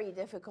very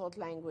difficult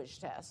language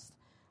test,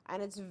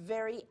 and it's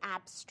very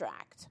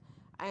abstract.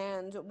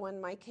 And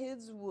when my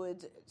kids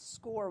would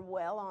score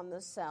well on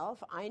the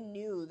SELF, I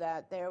knew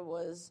that there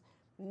was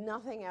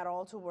nothing at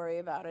all to worry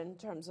about in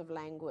terms of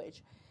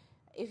language.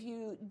 If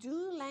you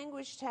do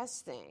language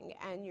testing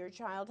and your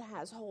child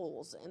has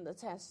holes in the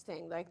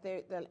testing, like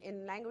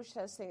in language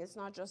testing, it's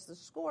not just the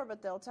score,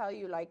 but they'll tell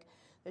you, like,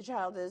 the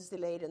child is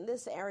delayed in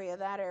this area,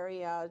 that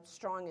area,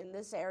 strong in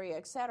this area,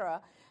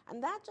 etc.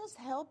 And that just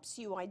helps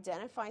you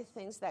identify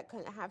things that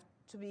can have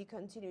to be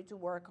continued to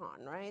work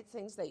on, right?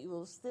 Things that you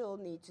will still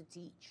need to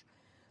teach.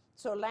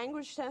 So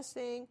language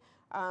testing,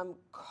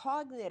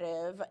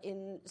 cognitive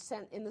in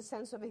the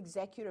sense of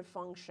executive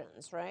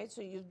functions, right?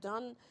 So you've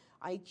done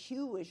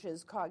IQ, which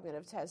is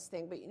cognitive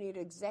testing, but you need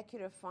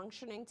executive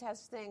functioning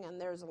testing,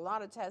 and there's a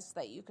lot of tests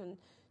that you can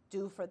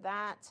do for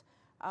that.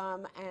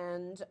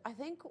 And I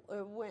think,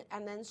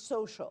 and then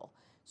social.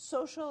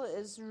 Social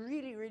is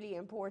really, really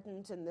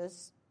important in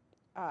this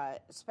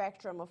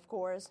spectrum, of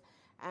course,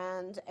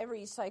 and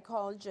every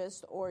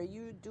psychologist, or are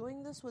you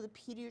doing this with a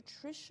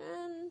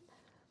pediatrician?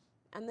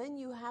 And then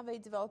you have a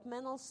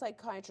developmental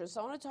psychiatrist.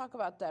 I want to talk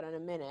about that in a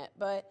minute,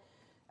 but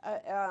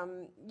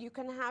you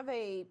can have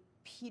a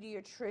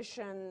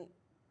pediatrician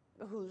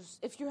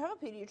if you have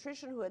a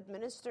pediatrician who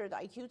administered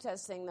IQ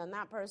testing, then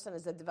that person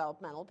is a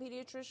developmental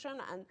pediatrician,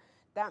 and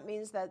that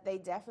means that they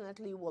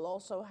definitely will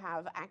also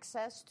have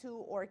access to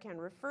or can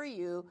refer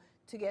you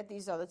to get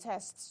these other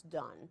tests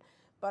done.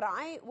 But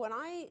when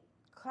I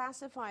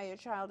classify a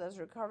child as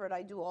recovered,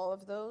 I do all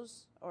of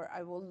those, or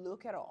I will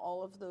look at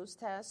all of those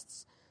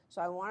tests.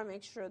 So I want to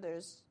make sure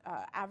there's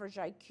average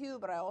IQ,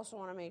 but I also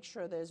want to make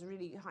sure there's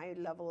really high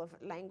level of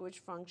language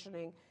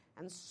functioning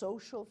and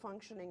social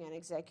functioning and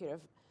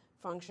executive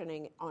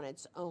functioning on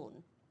its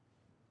own.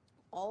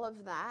 All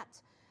of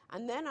that.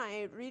 And then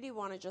I really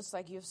want to just,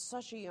 like, you have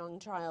such a young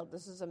child.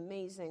 This is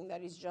amazing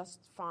that he's just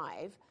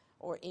 5,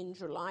 or in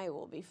July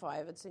will be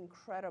 5. It's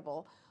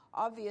incredible.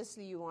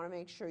 Obviously, you want to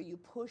make sure you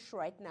push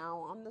right now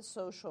on the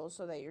social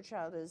so that your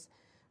child is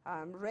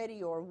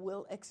ready or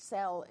will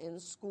excel in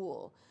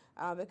school.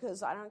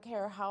 Because I don't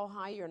care how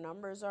high your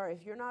numbers are,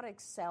 if you're not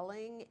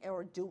excelling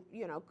or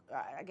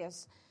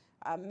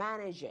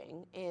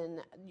managing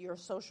in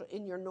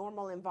your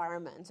normal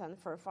environment, and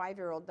for a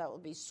 5-year-old that will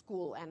be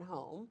school and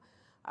home,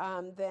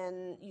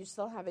 then you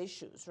still have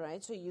issues,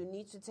 right? So you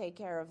need to take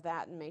care of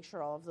that and make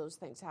sure all of those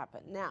things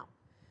happen. Now,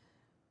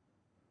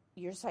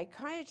 your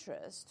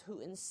psychiatrist, who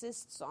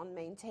insists on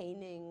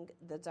maintaining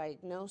the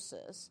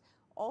diagnosis,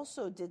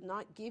 also did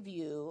not give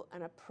you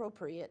an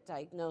appropriate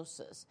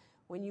diagnosis.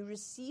 When you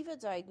receive a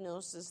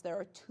diagnosis, there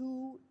are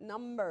 2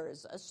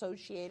 numbers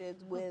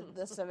associated with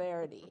the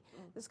severity.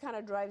 This kind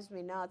of drives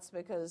me nuts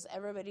because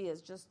everybody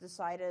has just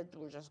decided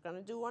we're just going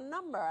to do one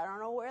number. I don't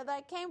know where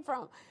that came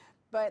from.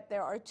 But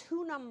there are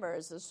 2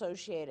 numbers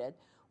associated.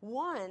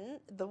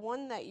 One, the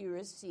one that you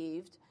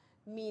received,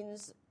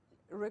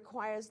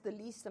 requires the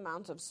least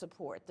amount of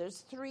support.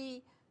 There's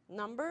 3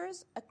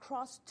 numbers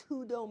across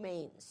 2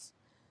 domains.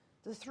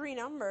 The 3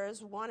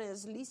 numbers, 1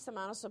 is least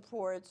amount of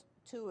support,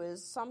 2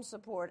 is some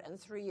support, and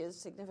 3 is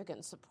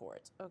significant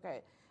support.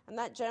 Okay, and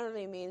that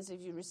generally means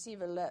if you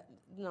receive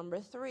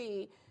number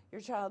 3, your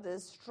child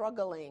is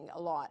struggling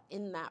a lot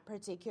in that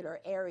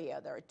particular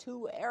area. There are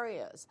 2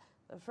 areas.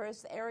 The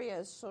first area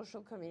is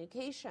social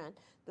communication.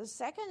 The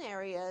second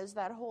area is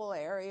that whole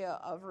area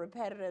of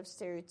repetitive,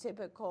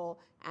 stereotypical,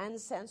 and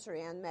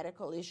sensory and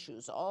medical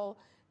issues, all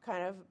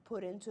kind of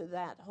put into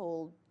that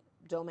whole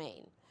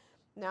domain.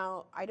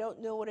 Now, I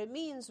don't know what it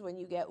means when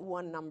you get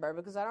 1 number,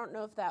 because I don't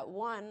know if that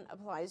 1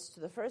 applies to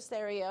the first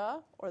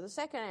area or the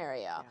second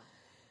area.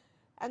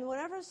 Yeah. And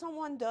whenever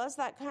someone does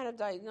that kind of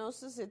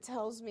diagnosis, it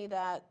tells me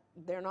that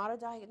they're not a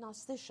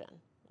diagnostician.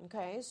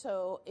 Okay,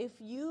 so if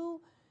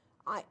you...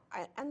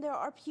 and there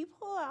are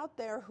people out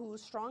there who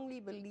strongly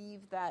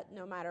believe that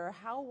no matter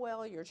how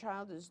well your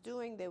child is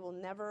doing, they will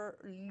never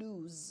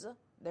lose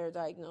their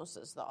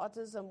diagnosis. The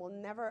autism will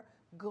never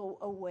go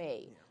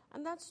away. Yeah.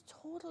 And that's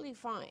totally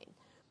fine.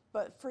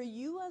 But for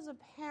you as a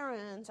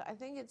parent, I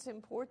think it's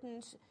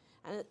important,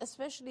 and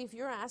especially if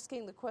you're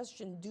asking the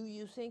question, do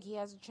you think he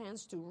has a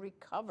chance to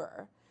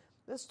recover?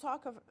 Let's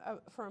talk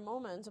for a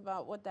moment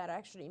about what that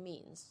actually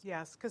means.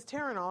 Yes, because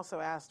Taryn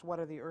also asked, what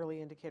are the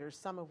early indicators,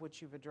 some of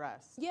which you've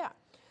addressed. Yeah.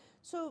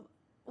 So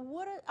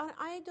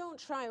I don't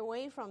shy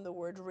away from the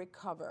word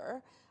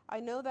recover.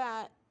 I know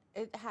that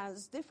it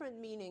has different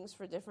meanings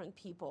for different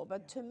people,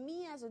 but to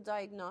me as a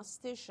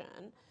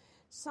diagnostician,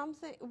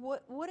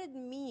 what it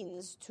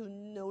means to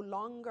no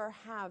longer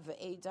have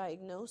a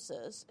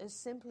diagnosis is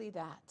simply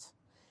that.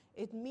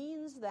 It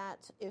means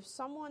that if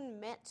someone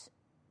met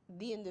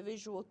the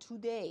individual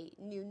today,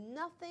 knew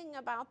nothing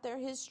about their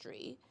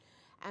history,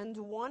 and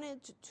wanted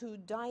to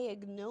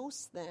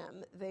diagnose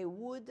them, they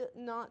would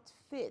not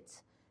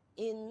fit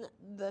in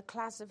the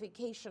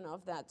classification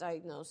of that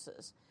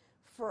diagnosis.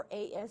 For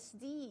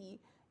ASD,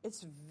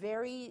 it's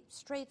very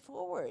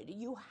straightforward.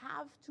 You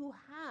have to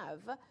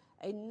have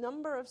a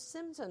number of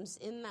symptoms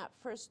in that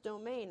first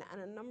domain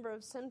and a number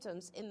of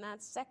symptoms in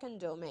that second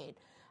domain.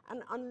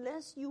 And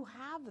unless you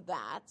have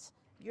that,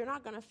 you're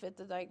not going to fit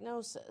the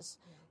diagnosis.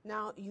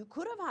 Now, you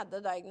could have had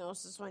the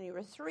diagnosis when you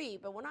were 3,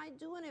 but when I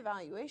do an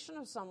evaluation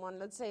of someone,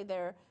 let's say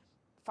they're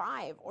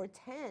 5 or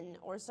 10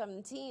 or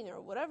 17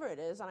 or whatever it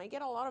is, and I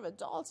get a lot of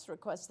adults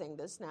requesting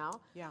this now,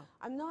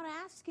 I'm not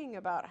asking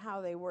about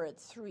how they were at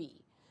 3.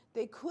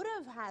 They could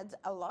have had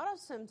a lot of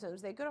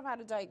symptoms. They could have had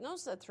a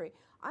diagnosis at 3.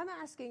 I'm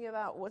asking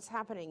about what's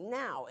happening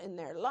now in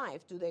their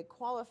life. Do they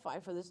qualify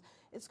for this?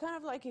 It's kind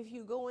of like if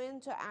you go in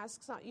to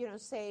ask,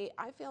 say,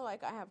 I feel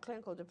like I have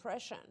clinical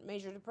depression,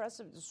 major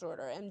depressive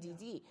disorder,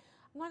 MDD.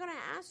 I'm not going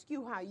to ask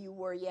you how you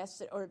were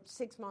yesterday or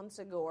 6 months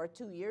ago or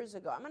 2 years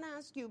ago. I'm going to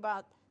ask you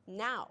about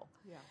now.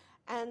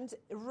 And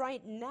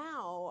right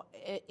now,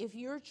 if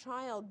your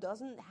child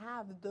doesn't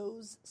have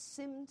those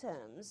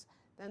symptoms,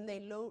 then they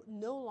no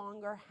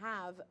longer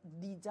have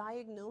the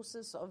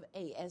diagnosis of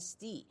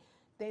ASD.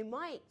 They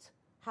might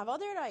have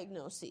other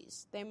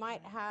diagnoses. They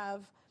might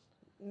have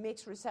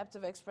mixed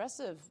receptive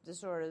expressive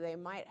disorder. They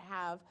might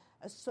have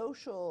a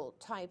social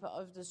type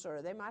of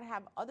disorder. They might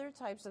have other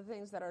types of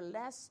things that are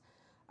less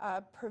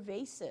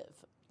pervasive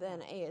than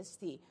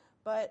ASD.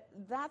 But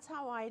that's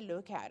how I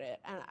look at it.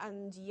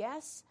 And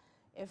yes,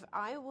 if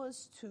I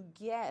was to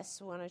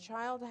guess, when a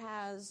child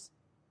has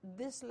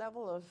this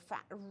level of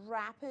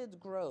rapid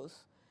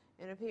growth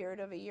in a period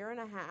of 1.5 years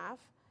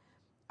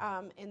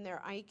in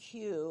their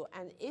IQ,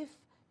 and if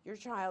your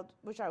child,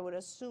 which I would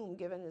assume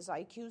given his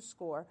IQ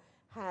score,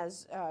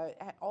 has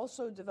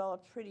also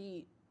developed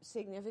pretty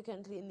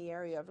significantly in the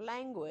area of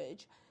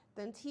language,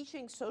 then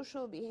teaching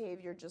social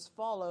behavior just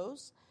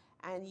follows.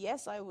 And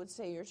yes, I would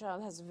say your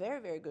child has a very,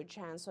 very good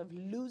chance of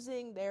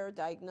losing their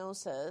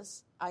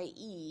diagnosis,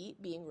 i.e.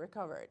 being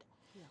recovered.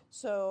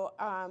 So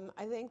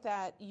I think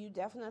that you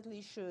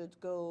definitely should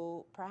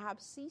go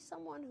perhaps see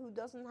someone who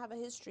doesn't have a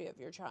history of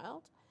your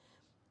child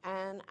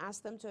and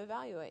ask them to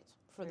evaluate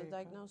for the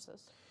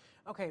diagnosis.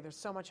 Okay, there's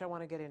so much I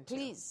want to get into.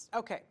 Please.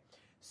 Okay.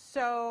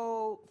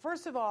 So,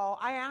 first of all,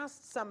 I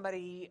asked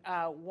somebody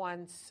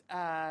once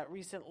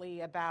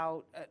recently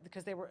about,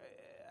 because they were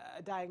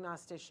a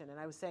diagnostician, and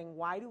I was saying,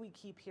 why do we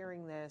keep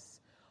hearing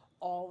this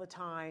all the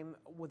time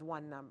with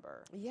one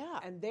number? Yeah.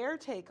 And their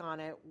take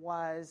on it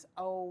was,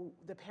 oh,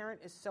 the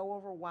parent is so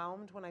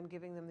overwhelmed when I'm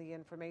giving them the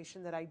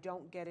information that I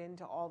don't get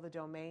into all the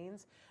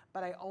domains,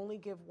 but I only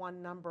give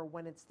one number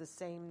when it's the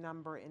same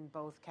number in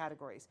both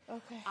categories.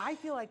 Okay. I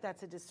feel like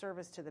that's a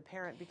disservice to the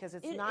parent because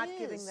it's not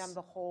giving them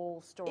the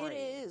whole story.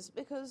 It is,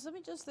 because let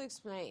me just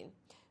explain.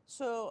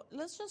 So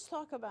let's just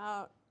talk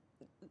about,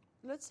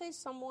 let's say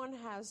someone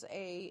has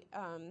a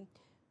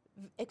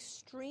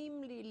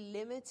extremely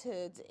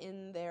limited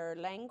in their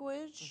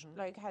language,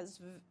 like has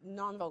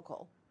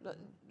non-vocal.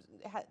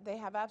 They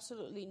have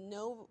absolutely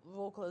no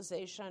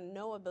vocalization,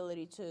 no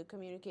ability to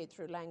communicate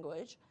through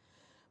language,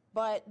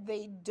 but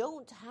they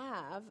don't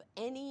have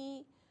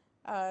any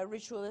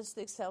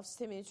ritualistic,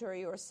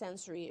 self-stimulatory, or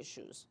sensory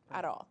issues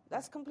at all.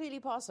 That's completely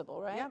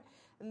possible, right? Yep.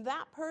 And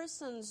that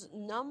person's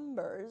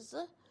numbers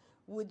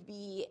would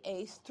be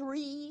a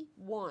 3-1.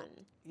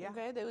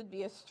 Okay, they would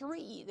be a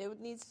 3. They would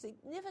need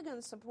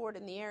significant support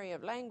in the area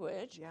of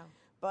language,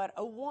 but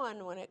a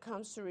 1 when it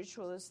comes to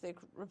ritualistic,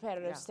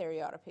 repetitive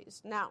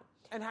stereotypies. Now,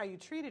 and how you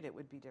treated it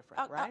would be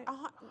different, right?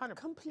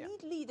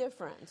 Completely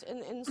different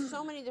in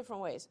so many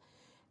different ways.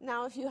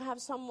 Now, if you have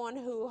someone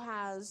who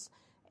has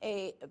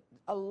a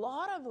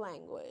lot of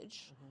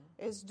language,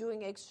 is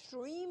doing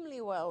extremely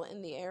well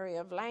in the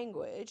area of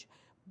language,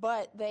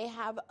 but they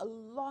have a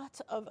lot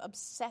of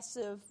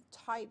obsessive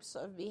types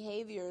of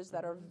behaviors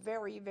that are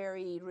very,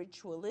 very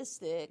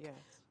ritualistic,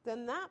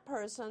 then that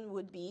person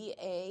would be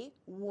a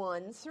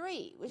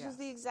 1-3, which is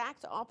the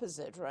exact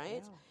opposite,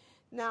 right?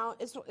 Now,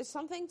 it's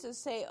something to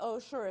say, oh,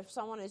 sure, if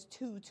someone is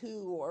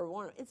 2-2 or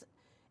 1,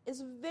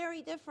 it's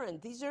very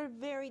different. These are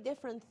very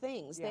different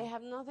things. They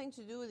have nothing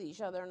to do with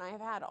each other, and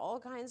I've had all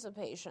kinds of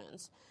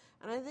patients.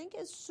 And I think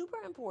it's super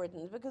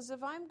important, because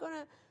if I'm going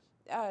to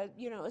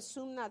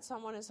assume that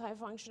someone is high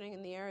functioning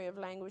in the area of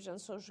language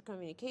and social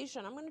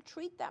communication, I'm going to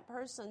treat that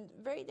person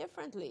very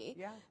differently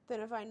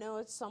than if I know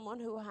it's someone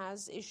who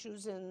has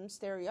issues in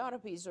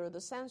stereotypies or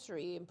the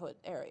sensory input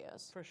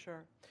areas. For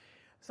sure.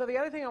 So the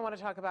other thing I want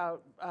to talk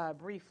about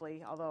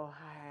briefly, although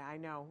I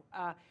know,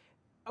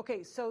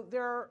 okay, so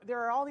there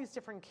are all these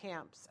different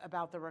camps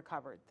about the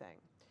recovered thing.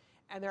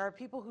 And there are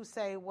people who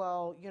say,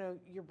 well,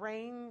 your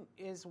brain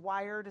is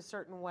wired a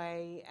certain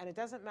way, and it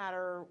doesn't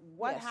matter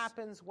what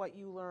happens, what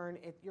you learn,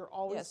 you're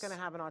always going to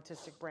have an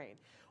autistic brain.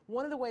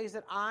 One of the ways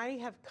that I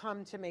have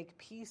come to make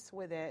peace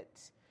with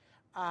it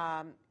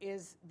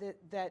is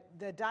that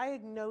the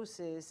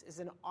diagnosis is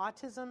an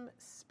autism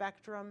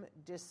spectrum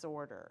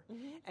disorder.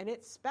 And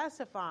it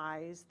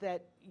specifies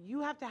that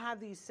you have to have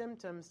these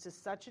symptoms to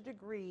such a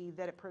degree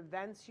that it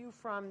prevents you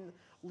from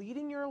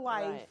leading your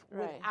life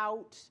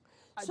without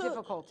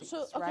difficulties.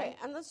 So, okay, right?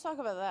 and let's talk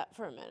about that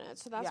for a minute.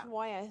 So that's Yeah.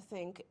 why I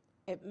think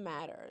it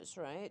matters,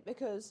 right?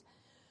 Because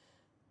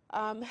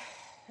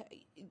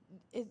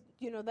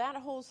that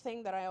whole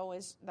thing that I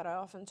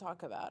often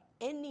talk about,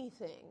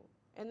 anything,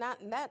 and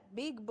that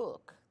big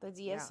book, the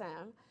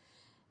DSM,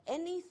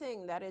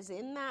 anything that is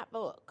in that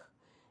book,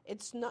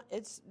 it's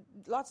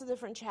lots of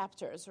different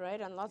chapters,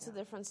 right, and lots of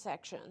different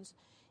sections.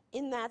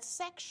 In that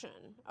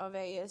section of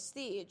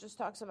ASD, it just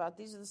talks about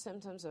these are the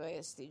symptoms of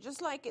ASD.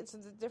 Just like it's a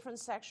different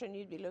section,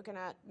 you'd be looking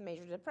at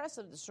major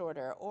depressive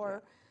disorder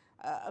or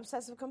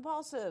obsessive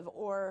compulsive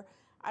or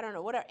I don't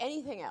know, whatever,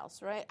 anything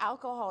else, right?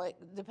 Alcoholic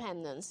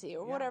dependency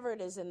or whatever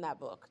it is in that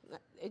book.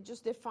 It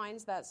just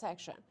defines that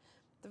section.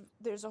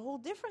 There's a whole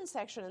different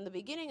section in the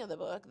beginning of the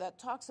book that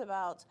talks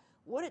about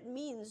what it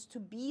means to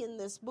be in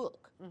this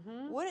book,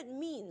 what it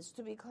means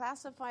to be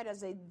classified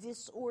as a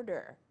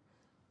disorder,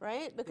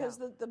 right? Because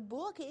the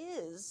book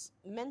is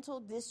mental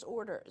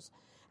disorders.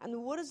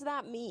 And what does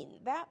that mean?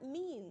 That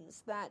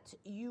means that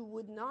you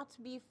would not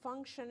be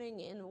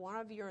functioning in one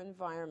of your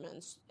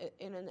environments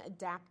in an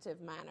adaptive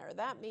manner.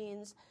 That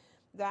means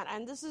that,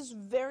 and this is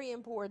very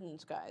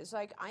important, guys,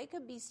 like I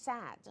could be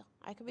sad,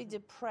 I could be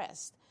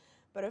depressed,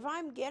 but if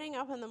I'm getting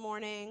up in the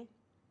morning,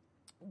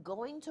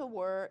 going to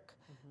work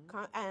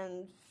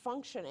and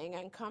functioning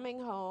and coming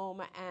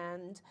home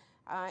and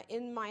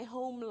in my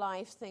home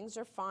life, things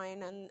are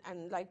fine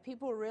and like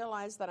people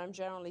realize that I'm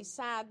generally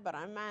sad, but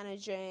I'm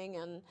managing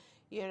and,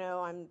 you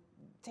know, I'm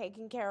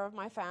taking care of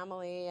my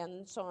family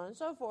and so on and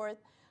so forth,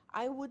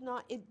 I would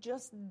not, it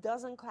just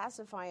doesn't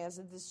classify as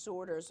a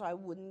disorder, so I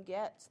wouldn't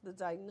get the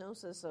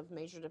diagnosis of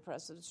major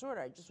depressive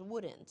disorder. I just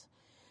wouldn't.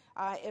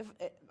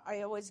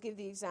 I always give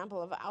the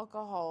example of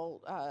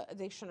alcohol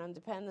addiction and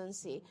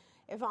dependency.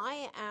 If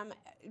I am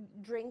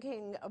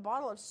drinking a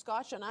bottle of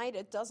scotch a night,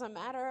 it doesn't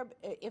matter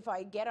if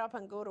I get up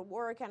and go to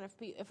work, and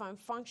if I'm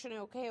functioning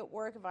okay at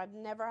work, if I've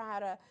never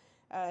had a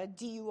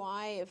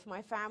DUI, if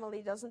my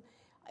family doesn't,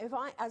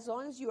 as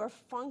long as you are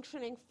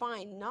functioning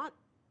fine, not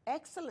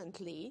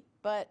excellently,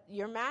 but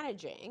you're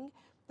managing,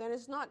 then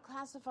it's not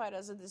classified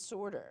as a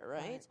disorder,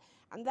 right?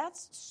 And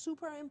that's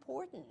super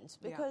important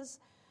because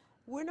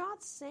we're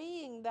not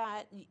saying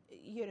that,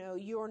 you know,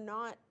 you're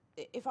not,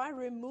 if I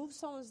remove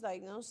someone's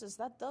diagnosis,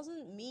 that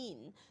doesn't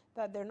mean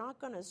that they're not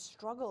going to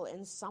struggle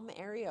in some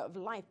area of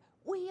life.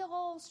 We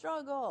all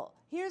struggle.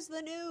 Here's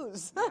the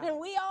news.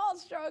 We all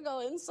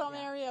struggle in some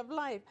area of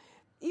life.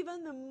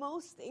 Even the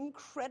most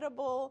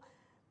incredible,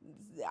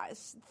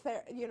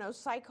 you know,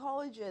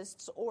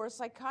 psychologists or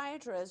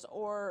psychiatrists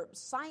or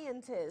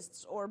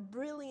scientists or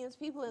brilliant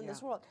people in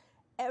this world,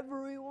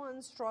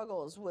 everyone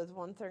struggles with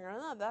one thing or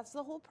another. That's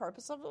the whole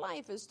purpose of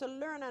life, is to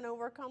learn and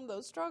overcome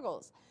those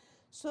struggles.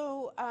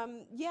 So,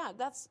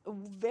 that's a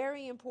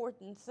very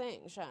important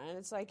thing, Shannon.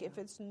 It's like if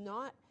it's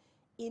not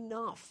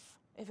enough,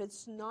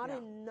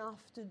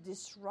 enough to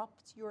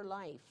disrupt your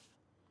life,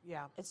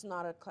 it's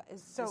not a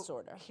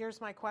disorder.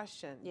 Here's my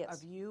question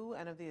of you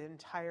and of the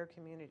entire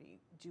community.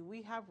 Do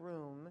we have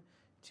room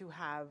to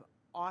have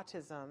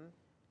autism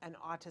and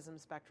autism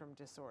spectrum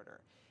disorder?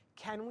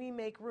 Can we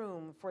make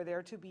room for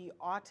there to be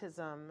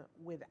autism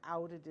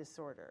without a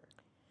disorder?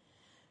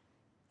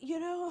 You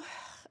know,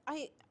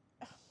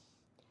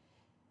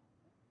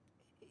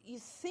 you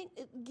think,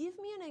 give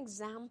me an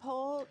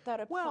example that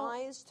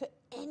applies to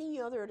any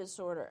other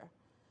disorder.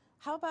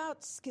 How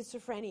about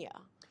schizophrenia?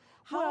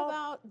 How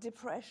about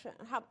depression?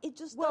 It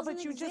just doesn't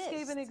but you exist. just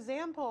gave an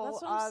example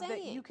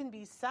that you can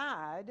be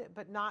sad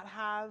but not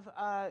have,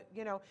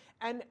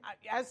 and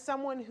as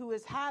someone who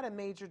has had a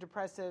major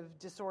depressive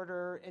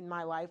disorder in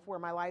my life where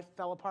my life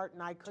fell apart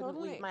and I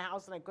couldn't leave my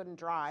house and I couldn't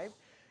drive,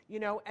 you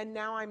know, and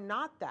now I'm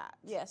not that.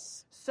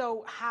 Yes.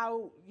 So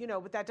how, you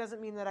know, but that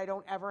doesn't mean that I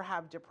don't ever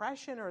have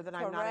depression or that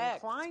I'm not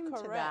inclined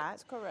to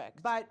that.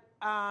 Correct. But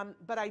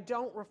I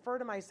don't refer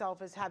to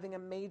myself as having a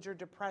major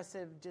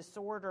depressive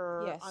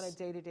disorder on a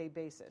day-to-day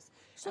basis.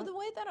 So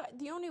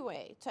the only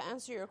way to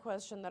answer your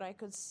question that I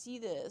could see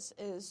this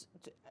is,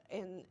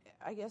 in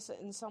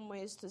some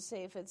ways, to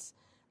say if it's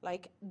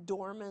like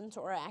dormant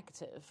or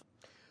active.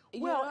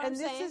 You know what I'm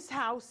saying? This is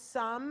how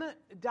some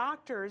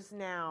doctors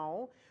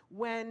now,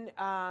 when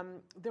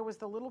there was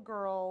the little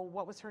girl,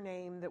 what was her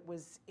name, that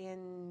was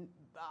in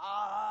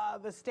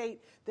the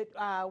state,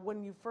 that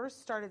when you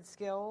first started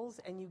Skills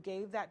and you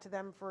gave that to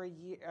them for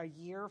a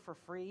year for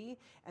free,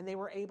 and they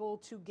were able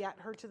to get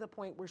her to the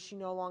point where she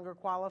no longer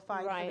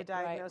qualified for the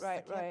diagnosis. I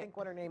can't think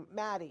what her name,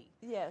 Maddie.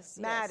 Yes.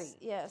 Maddie.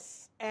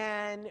 Yes.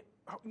 And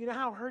you know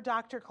how her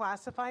doctor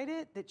classified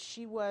it? That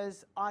she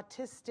was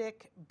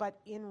autistic, but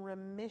in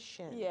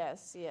remission.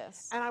 Yes.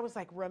 And I was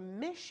like,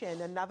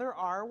 remission, another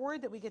R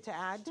word that we get to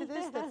add to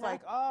this? That's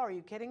like, oh, are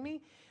you kidding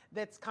me?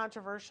 That's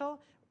controversial.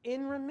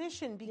 In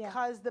remission,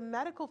 because the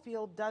medical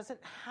field doesn't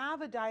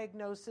have a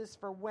diagnosis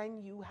for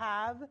when you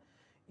have,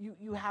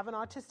 you have an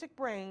autistic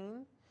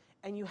brain,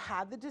 and you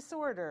had the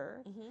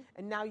disorder,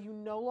 and now you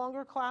no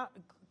longer qualify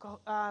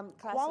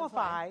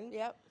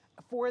Yep.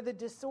 for the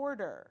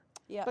disorder.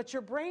 Yep. But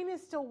your brain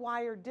is still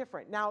wired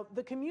different. Now,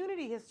 the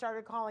community has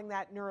started calling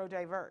that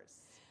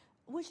neurodiverse.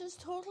 Which is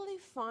totally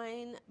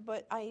fine,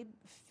 but I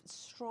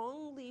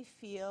strongly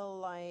feel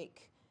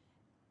like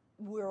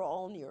we're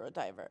all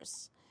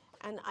neurodiverse.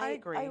 And I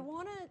agree. I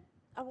want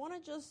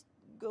to just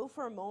go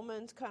for a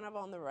moment kind of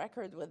on the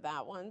record with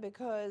that one,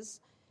 because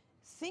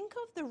think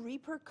of the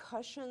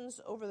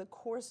repercussions over the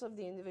course of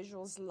the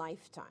individual's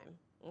lifetime,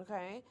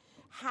 okay?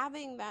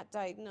 Having that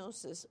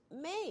diagnosis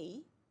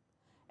may,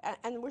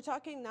 and we're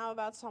talking now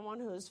about someone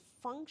who's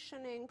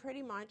functioning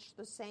pretty much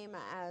the same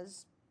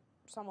as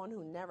someone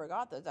who never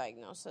got the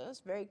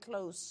diagnosis, very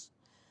close.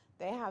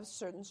 They have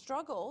certain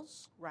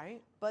struggles,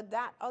 Right. but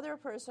that other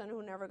person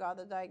who never got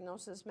the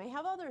diagnosis may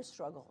have other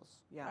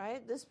struggles, Yeah.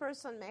 right? This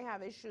person may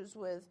have issues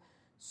with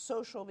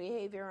social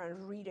behavior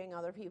and reading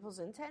other people's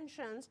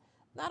intentions.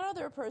 That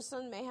other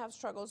person may have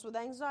struggles with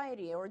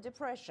anxiety or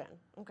depression.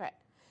 Okay.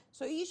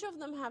 So each of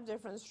them have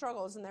different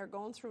struggles and they're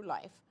going through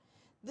life.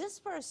 This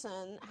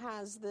person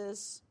has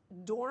this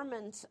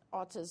dormant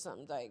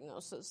autism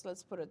diagnosis,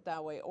 let's put it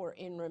that way, or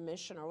in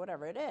remission or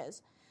whatever it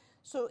is.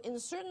 So in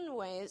certain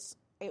ways,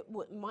 it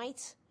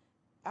might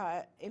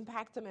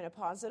impact them in a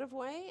positive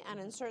way, and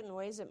in certain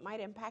ways, it might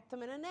impact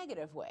them in a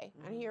negative way.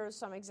 And here are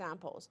some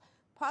examples.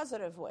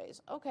 Positive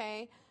ways.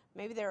 Okay,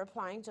 maybe they're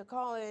applying to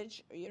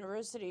college or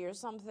university or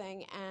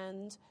something,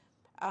 and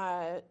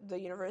the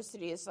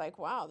university is like,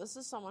 wow, this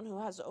is someone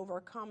who has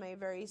overcome a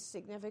very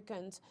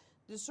significant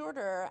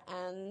disorder,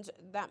 and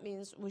that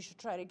means we should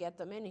try to get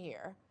them in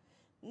here.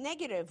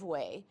 Negative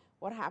way,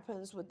 what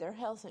happens with their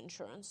health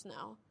insurance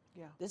now?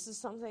 Yeah. This is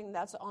something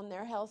that's on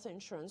their health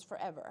insurance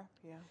forever.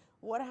 Yeah.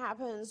 What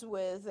happens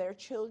with their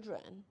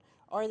children?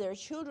 Are their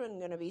children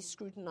going to be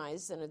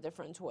scrutinized in a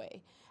different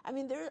way? I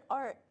mean, there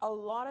are a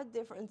lot of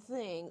different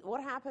things.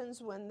 What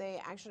happens when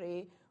they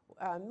actually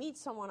meet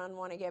someone and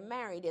want to get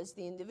married? Is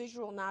the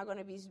individual now going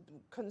to be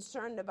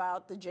concerned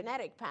about the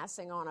genetic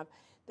passing on of?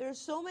 There's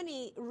so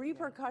many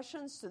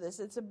repercussions to this.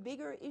 It's a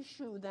bigger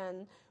issue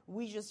than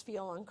we just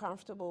feel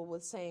uncomfortable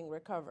with saying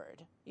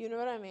recovered. You know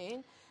what I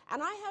mean?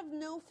 And I have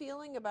no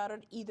feeling about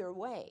it either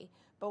way.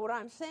 But what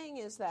I'm saying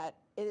is that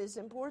it is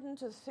important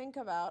to think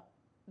about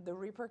the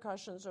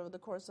repercussions over the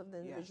course of the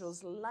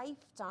individual's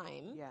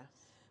lifetime.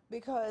 Yes.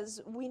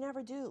 Because we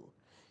never do.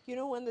 You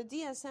know, when the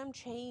DSM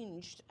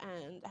changed,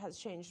 and has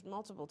changed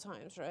multiple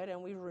times, right?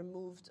 And we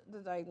removed the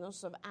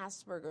diagnosis of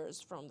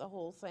Asperger's from the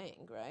whole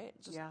thing, right?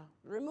 Just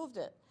removed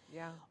it.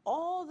 Yeah.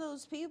 All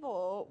those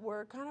people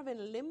were kind of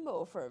in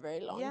limbo for a very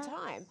long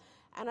time.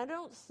 And I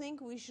don't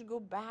think we should go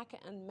back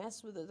and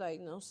mess with the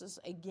diagnosis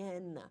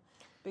again,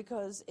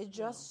 because it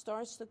just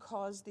starts to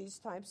cause these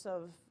types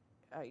of,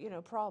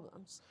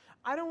 problems.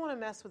 I don't want to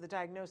mess with the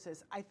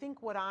diagnosis. I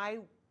think what I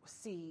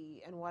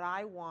see and what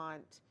I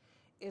want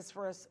is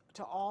for us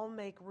to all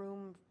make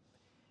room.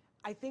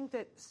 I think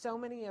that so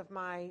many of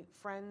my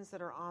friends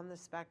that are on the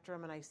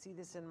spectrum, and I see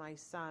this in my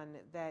son,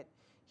 that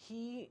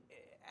he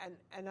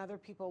and other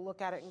people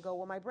look at it and go,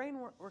 well, my brain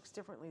works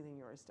differently than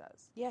yours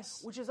does.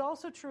 Yes. Which is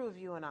also true of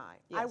you and I.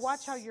 Yes. I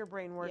watch how your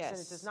brain works, and it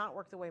Yes. does not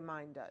work the way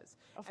mine does.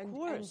 Of And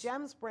course.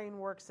 Jem's brain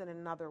works in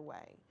another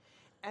way.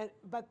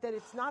 But that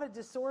it's not a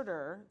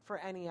disorder for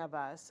any of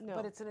us, No.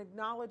 but it's an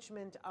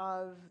acknowledgement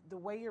of the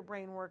way your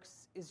brain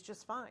works is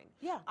just fine.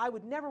 Yeah. I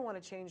would never want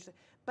to change it.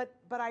 But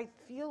I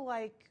feel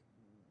like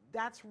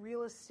that's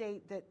real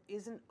estate that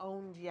isn't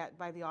owned yet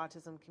by the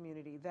autism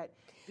community, that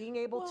being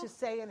able to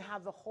say and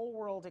have the whole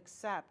world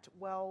accept,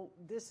 well,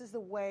 this is the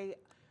way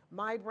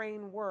my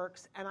brain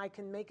works, and I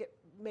can make it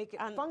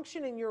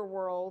function in your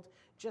world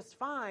just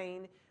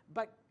fine,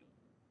 but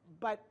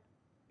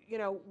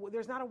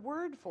there's not a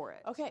word for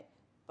it. Okay.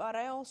 But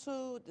I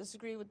also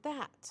disagree with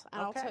that,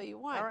 and I'll tell you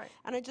why. All right.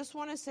 And I just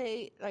want to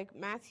say, like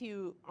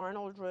Matthew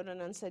Arnold wrote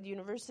in and said,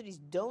 universities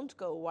don't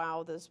go,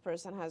 wow, this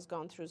person has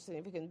gone through a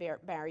significant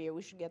barrier,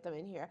 we should get them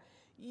in here.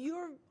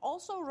 You're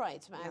also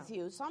right,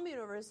 Matthew. Some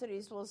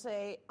universities will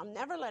say, I'm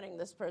never letting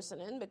this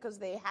person in because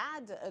they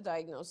had a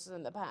diagnosis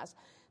in the past.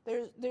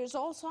 There's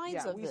all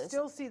signs of we this.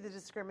 still see the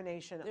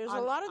discrimination. There's on,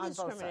 a lot of on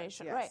both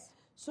discrimination, sides, right? yes.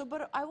 So,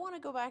 but I want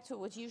to go back to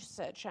what you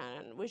said,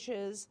 Shannon, which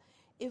is,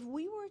 if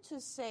we were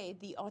to say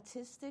the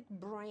autistic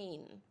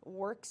brain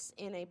works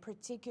in a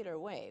particular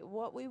way,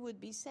 what we would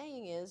be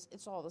saying is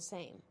it's all the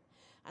same.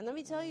 And let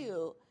me tell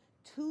you,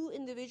 two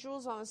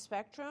individuals on a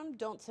spectrum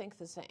don't think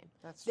the same.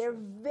 They're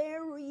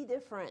very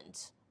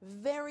different.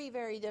 Very,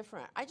 very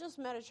different. I just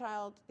met a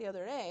child the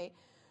other day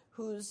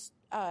whose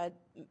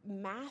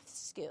math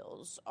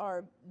skills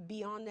are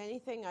beyond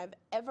anything I've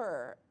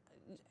ever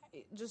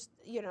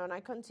and I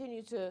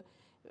continue to,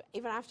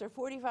 even after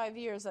 45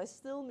 years, I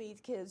still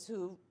meet kids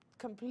who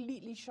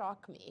completely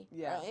shock me,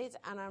 right?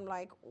 And I'm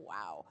like,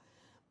 wow.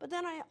 But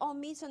then I'll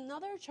meet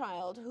another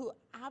child who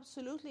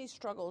absolutely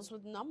struggles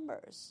with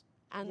numbers,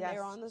 and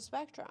they're on the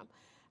spectrum.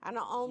 And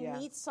I'll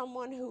meet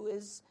someone who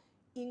is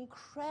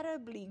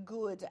incredibly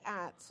good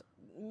at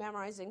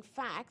memorizing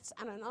facts,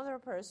 and another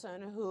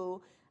person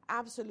who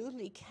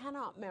absolutely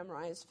cannot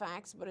memorize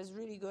facts but is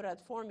really good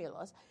at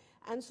formulas.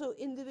 And so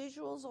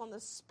individuals on the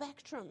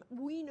spectrum,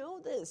 we know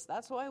this.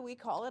 That's why we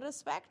call it a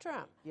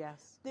spectrum.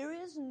 Yes. There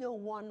is no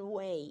one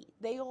way.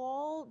 They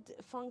all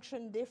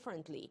function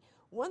differently.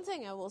 One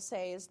thing I will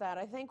say is that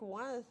I think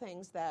one of the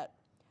things that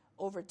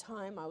over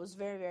time I was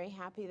very, very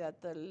happy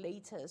that the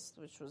latest,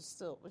 which is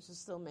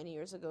still many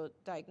years ago,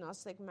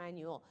 diagnostic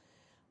manual,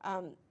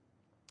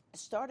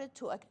 started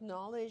to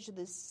acknowledge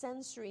the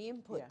sensory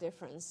input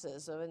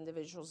differences of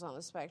individuals on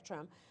the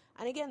spectrum.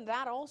 And again,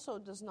 that also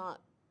does not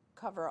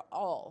cover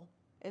all.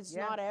 It's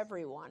not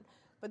everyone.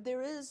 But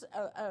there is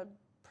a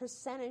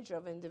percentage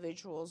of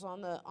individuals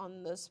on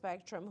the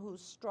spectrum who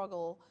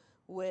struggle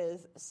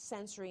with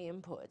sensory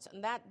inputs.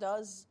 And that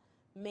does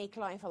make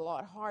life a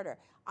lot harder.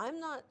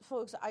 I'm not,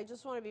 folks, I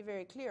just want to be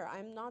very clear.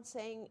 I'm not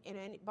saying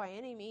by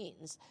any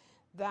means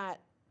that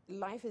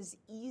life is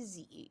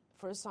easy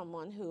for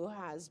someone who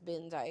has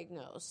been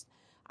diagnosed.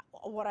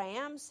 What I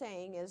am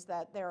saying is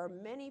that there are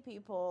many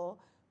people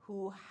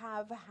who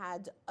have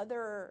had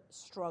other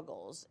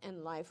struggles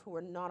in life who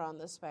are not on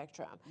the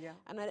spectrum. Yeah.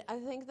 And I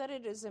think that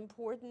it is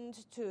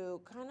important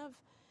to kind of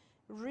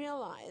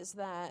realize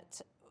that,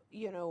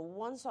 you know,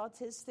 once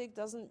autistic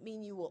doesn't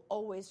mean you will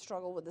always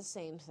struggle with the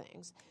same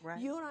things.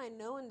 Right. You and I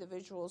know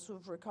individuals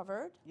who've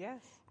recovered.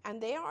 Yes. And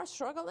they are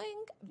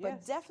struggling,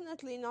 but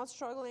definitely not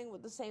struggling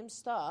with the same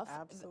stuff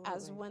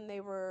as when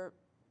they were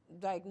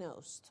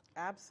diagnosed.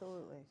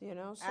 Absolutely. You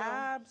know, so.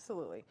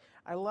 Absolutely.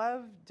 I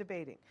love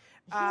debating.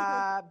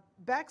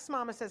 Beck's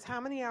mama says,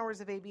 how many hours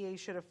of ABA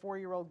should a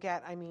 4-year-old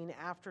get? I mean,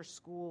 after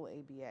school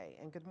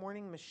ABA. And good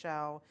morning,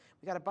 Michelle.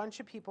 We got a bunch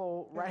of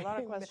people writing. A lot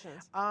of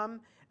questions.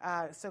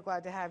 So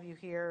glad to have you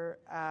here.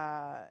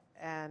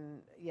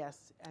 And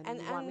yes, and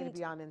you want me to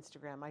be on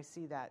Instagram. I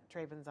see that.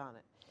 Traven's on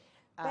it.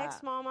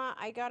 Beck's mama,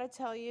 I got to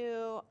tell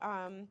you,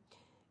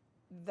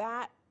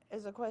 that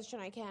is a question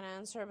I can't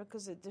answer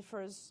because it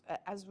differs,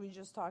 as we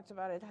just talked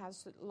about, it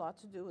has a lot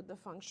to do with the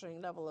functioning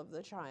level of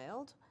the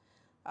child.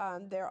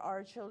 There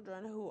are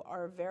children who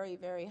are very,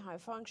 very high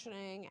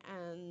functioning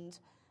and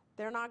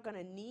they're not going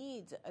to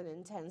need an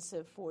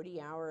intensive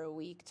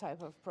 40-hour-a-week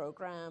type of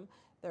program.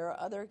 There are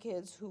other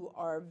kids who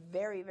are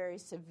very, very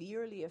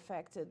severely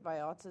affected by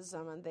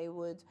autism and they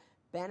would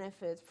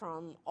benefit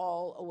from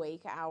all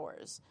awake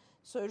hours.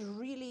 So it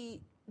really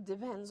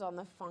depends on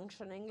the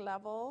functioning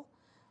level.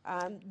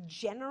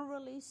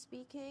 Generally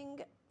speaking,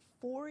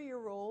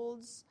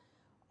 4-year-olds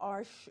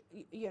are,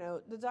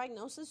 the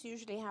diagnosis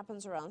usually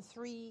happens around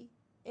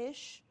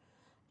 3-ish.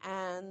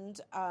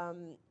 And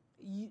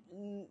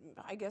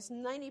I guess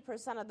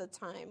 90% of the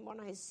time when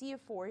I see a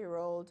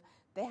 4-year-old,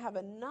 they have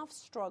enough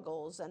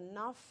struggles,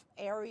 enough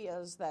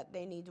areas that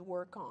they need to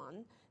work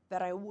on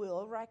that I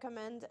will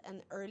recommend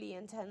an early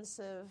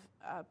intensive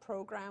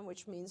program,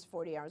 which means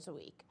 40 hours a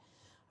week.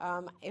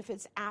 If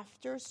it's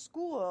after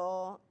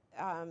school,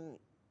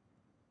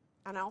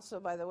 and also,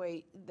 by the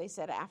way, they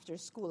said after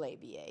school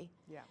ABA.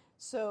 Yeah.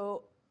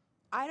 So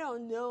I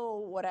don't know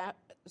what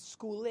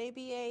school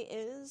ABA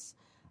is.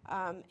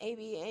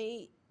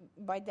 ABA,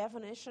 by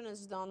definition,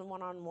 is done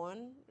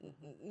one-on-one.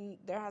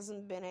 There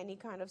hasn't been any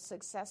kind of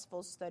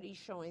successful study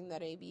showing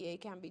that ABA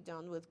can be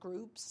done with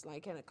groups,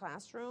 like in a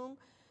classroom.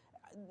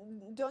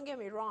 Don't get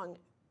me wrong.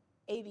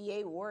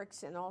 ABA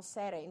works in all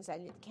settings,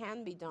 and it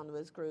can be done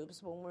with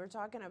groups. When we're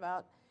talking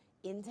about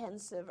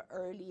intensive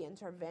early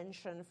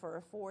intervention for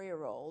a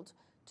 4-year-old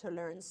to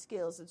learn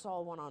skills, it's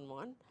all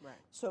one-on-one. Right.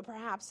 So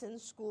perhaps in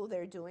school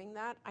they're doing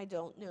that. I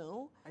don't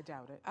know. I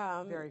doubt it.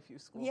 Very few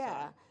schools.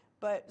 Yeah.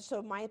 But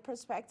so my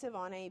perspective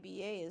on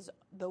ABA is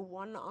the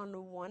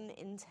one-on-one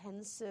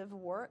intensive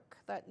work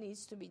that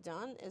needs to be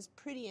done is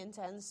pretty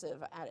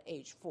intensive at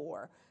age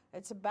 4.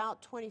 It's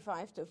about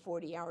 25 to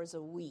 40 hours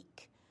a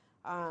week.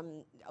 A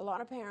lot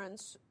of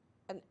parents,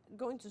 and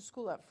going to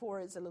school at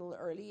 4 is a little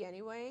early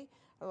anyway.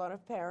 A lot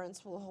of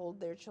parents will hold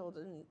their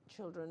children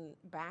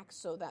back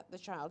so that the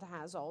child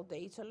has all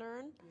day to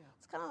learn. Yeah.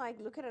 It's kind of like,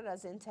 look at it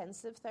as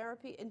intensive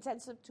therapy,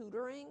 intensive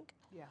tutoring.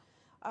 Yeah.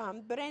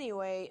 But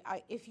anyway,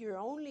 if you're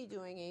only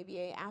doing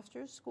ABA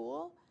after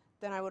school,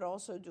 then I would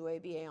also do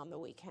ABA on the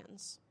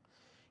weekends.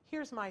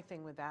 Here's my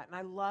thing with that, and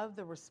I love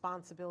the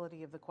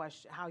responsibility of the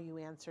question, how you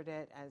answered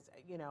it as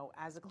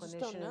a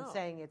clinician and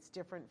saying it's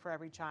different for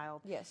every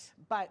child. Yes.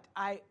 But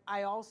I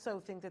also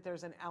think that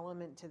there's an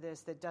element to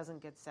this that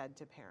doesn't get said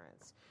to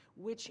parents,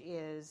 which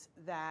is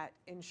that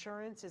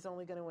insurance is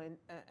only going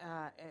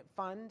to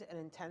fund an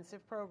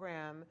intensive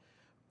program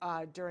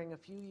during a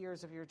few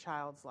years of your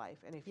child's life.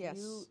 And if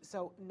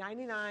so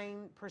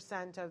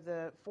 99% of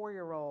the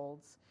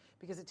 4-year-olds,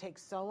 because it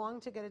takes so long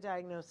to get a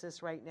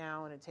diagnosis right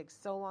now and it takes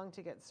so long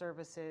to get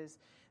services,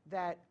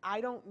 that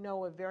I don't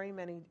know of very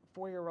many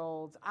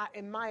 4-year-olds,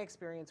 in my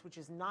experience, which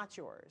is not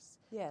yours,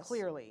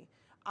 clearly.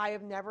 I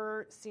have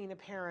never seen a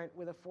parent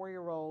with a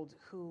 4-year-old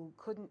who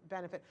couldn't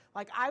benefit.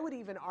 Like, I would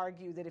even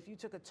argue that if you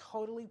took a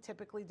totally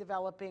typically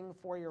developing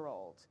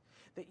 4-year-old,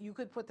 that you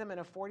could put them in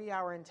a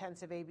 40-hour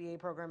intensive ABA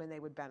program and they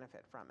would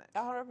benefit from it.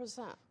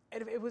 100%.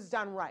 it was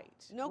done right.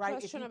 No right?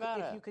 question about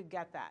it. If you could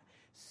get that.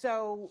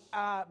 So,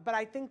 but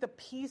I think the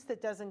piece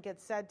that doesn't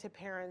get said to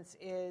parents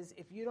is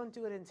if you don't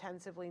do it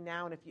intensively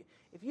now, and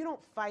if you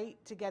don't fight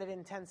to get it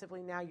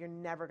intensively now, you're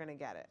never going to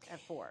get it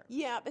at 4.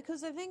 Yeah,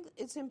 because I think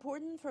it's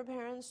important for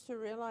parents to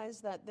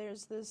realize that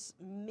there's this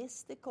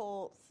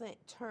mystical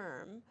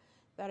term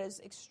that is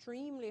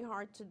extremely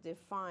hard to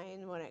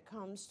define when it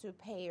comes to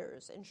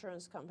payers,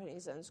 insurance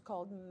companies, and it's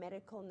called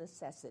medical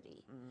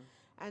necessity.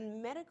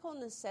 And medical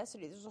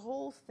necessity, there's a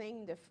whole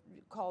thing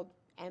called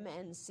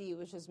MNC,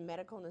 which is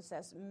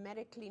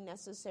medically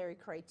necessary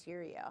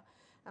criteria.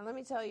 And let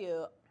me tell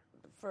you,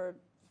 for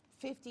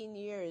 15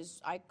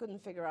 years, I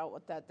couldn't figure out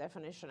what that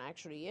definition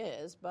actually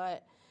is,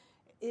 but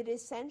it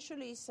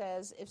essentially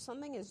says if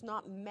something is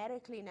not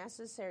medically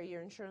necessary,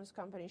 your insurance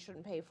company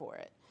shouldn't pay for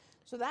it.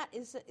 So that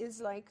is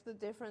like the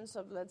difference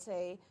of, let's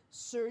say,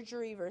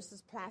 surgery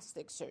versus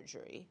plastic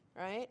surgery,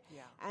 right?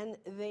 Yeah. And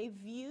they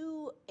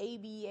view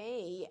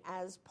ABA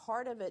as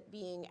part of it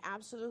being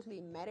absolutely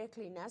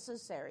medically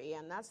necessary,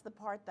 and that's the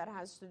part that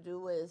has to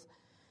do with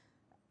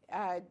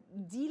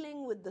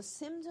dealing with the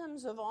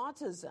symptoms of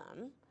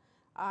autism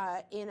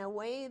in a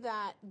way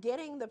that,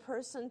 getting the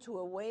person to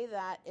a way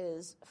that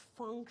is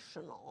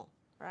functional,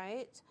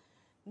 right?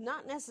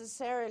 Not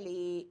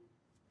necessarily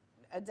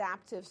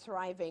adaptive,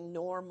 thriving,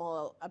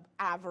 normal,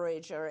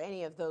 average, or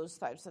any of those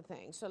types of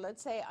things. So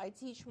let's say I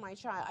teach my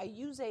child, I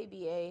use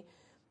ABA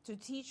to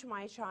teach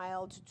my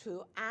child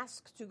to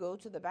ask to go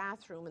to the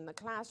bathroom in the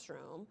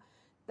classroom.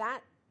 That,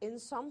 in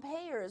some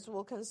payers,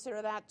 will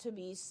consider that to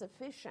be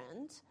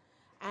sufficient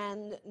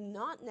and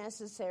not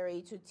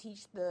necessary to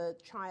teach the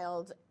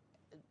child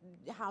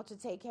how to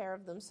take care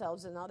of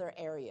themselves in other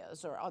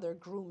areas or other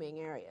grooming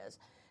areas.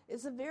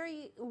 It's a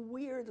very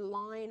weird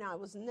line.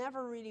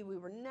 We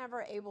were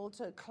never able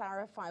to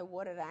clarify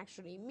what it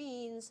actually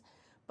means,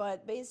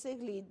 but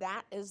basically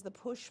that is the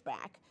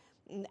pushback.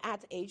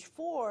 At age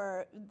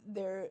 4,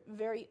 they're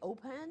very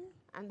open,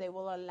 and they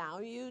will allow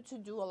you to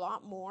do a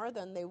lot more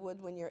than they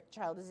would when your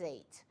child is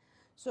 8.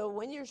 So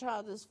when your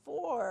child is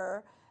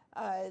 4,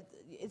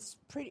 it's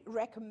pretty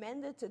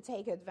recommended to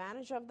take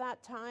advantage of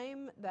that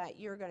time that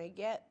you're going to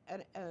get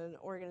an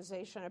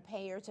organization, a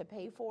payer, to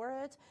pay for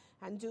it,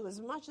 and do as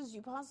much as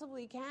you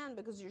possibly can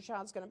because your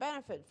child's going to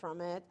benefit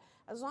from it,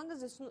 as long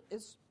as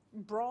it's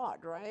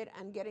broad, right?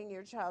 And getting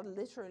your child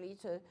literally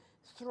to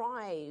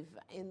thrive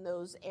in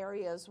those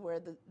areas where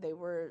they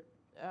were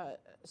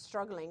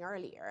struggling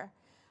earlier.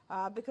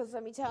 Because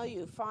let me tell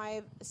you,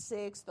 5,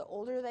 6, the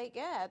older they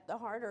get, the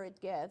harder it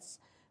gets,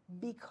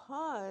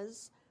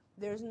 because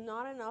there's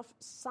not enough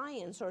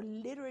science or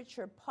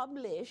literature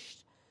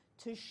published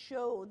to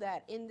show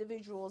that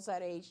individuals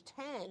at age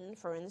 10,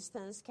 for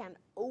instance, can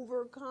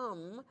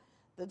overcome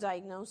the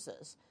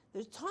diagnosis.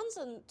 There's tons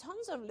and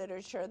tons of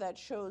literature that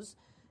shows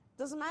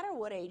doesn't matter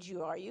what age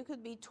you are. You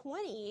could be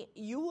 20,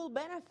 you will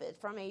benefit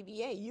from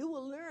ABA. You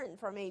will learn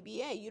from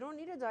ABA. You don't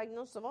need a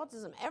diagnosis of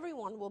autism.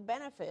 Everyone will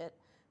benefit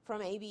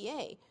from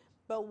ABA.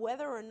 But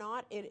whether or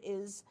not it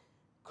is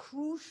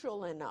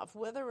crucial enough,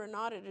 whether or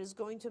not it is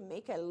going to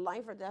make a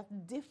life or death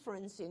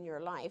difference in your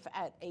life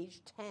at age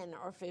 10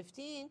 or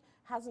 15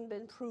 hasn't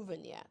been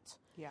proven yet.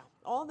 Yeah.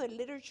 All the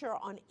literature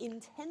on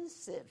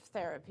intensive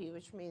therapy,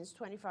 which means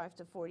 25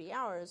 to 40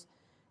 hours,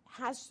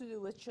 has to do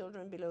with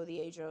children below the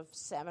age of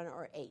 7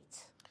 or 8.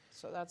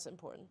 So that's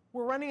important.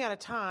 We're running out of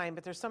time,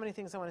 but there's so many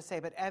things I want to say.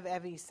 But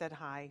Evie said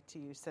hi to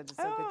you, said it's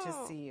so good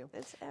to see you.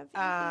 It's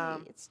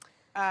Evie. It's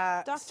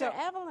Dr.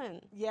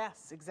 Evelyn.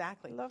 Yes,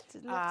 exactly. Love to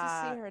see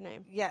her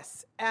name.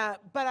 Yes,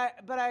 but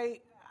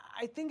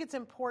I think it's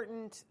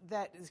important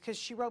that, because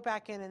she wrote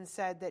back in and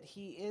said that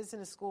he is in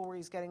a school where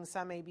he's getting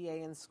some ABA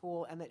in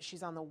school, and that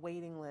she's on the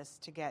waiting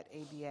list to get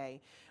ABA.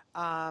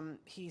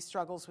 He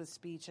struggles with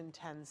speech and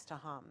tends to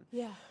hum.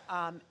 Yeah.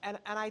 And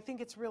I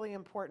think it's really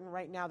important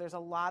right now. There's a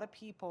lot of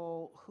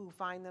people who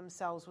find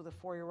themselves with a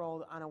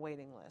 4-year-old on a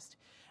waiting list.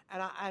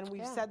 And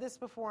we've said this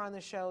before on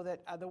the show,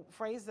 that the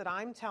phrase that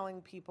I'm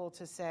telling people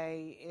to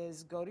say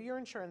is go to your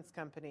insurance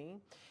company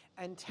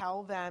and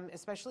tell them,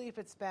 especially if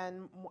it's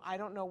been, I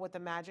don't know what the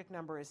magic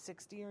number is,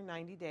 60 or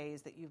 90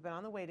 days that you've been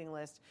on the waiting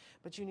list,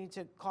 but you need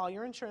to call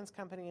your insurance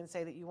company and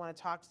say that you want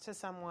to talk to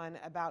someone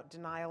about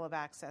denial of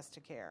access to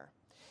care.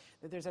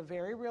 That there's a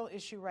very real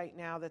issue right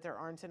now that there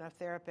aren't enough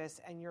therapists,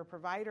 and your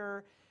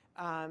provider,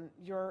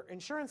 your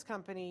insurance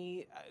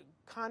company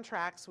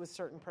contracts with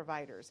certain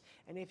providers.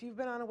 And if you've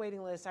been on a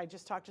waiting list, I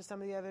just talked to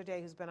somebody the other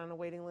day who's been on a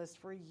waiting list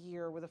for a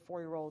year with a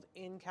 4-year-old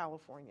in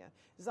California.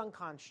 This is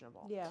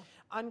unconscionable. Yeah.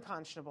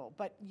 Unconscionable.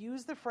 But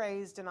use the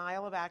phrase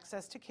denial of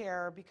access to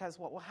care, because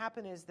what will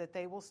happen is that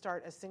they will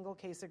start a single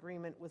case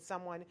agreement with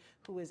someone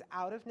who is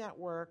out of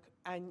network,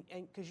 and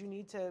because you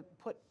need to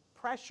put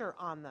pressure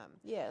on them.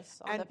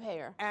 Yes, on the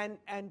payer. And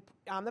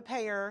on the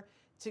payer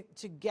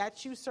to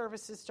get you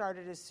services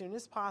started as soon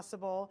as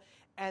possible,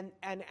 and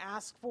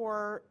ask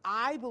for,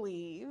 I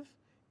believe,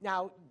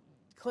 now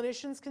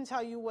clinicians can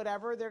tell you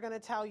whatever they're going to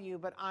tell you,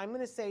 but I'm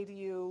going to say to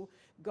you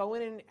go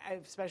in and,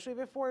 especially if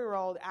a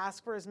 4-year-old,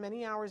 ask for as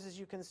many hours as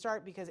you can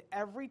start, because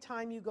every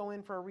time you go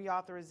in for a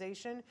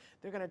reauthorization,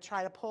 they're going to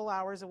try to pull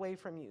hours away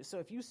from you. So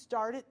if you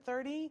start at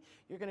 30,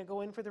 you're going to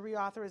go in for the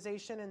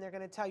reauthorization and they're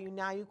going to tell you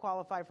now you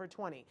qualify for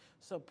 20.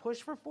 So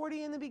push for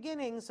 40 in the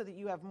beginning so that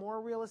you have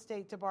more real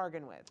estate to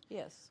bargain with.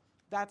 Yes.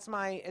 That's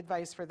my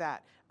advice for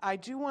that. I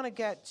do want to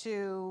get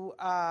to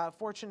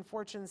Fortune.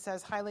 Fortune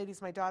says, hi,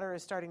 ladies. My daughter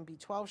is starting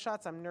B12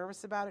 shots. I'm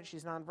nervous about it.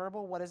 She's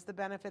nonverbal. What is the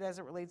benefit as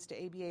it relates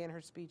to ABA in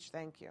her speech?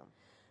 Thank you.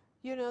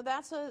 You know,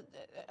 that's a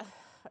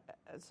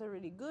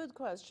really good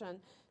question.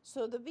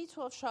 So the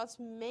B12 shots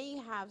may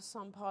have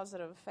some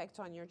positive effect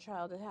on your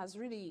child.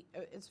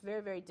 It's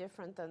very, very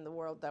different than the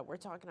world that we're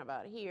talking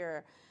about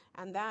here.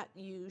 And that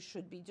you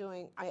should be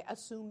doing, I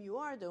assume you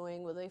are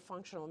doing, with a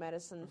functional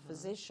medicine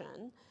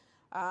physician.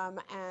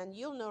 And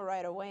you'll know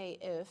right away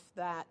if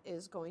that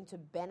is going to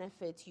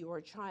benefit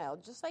your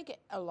child. Just like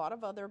a lot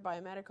of other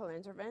biomedical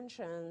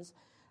interventions,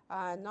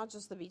 not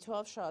just the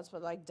B12 shots,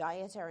 but like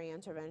dietary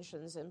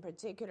interventions in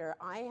particular,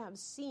 I have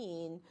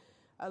seen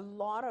a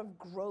lot of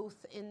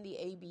growth in the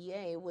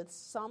ABA with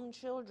some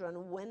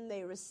children when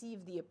they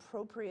receive the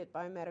appropriate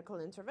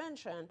biomedical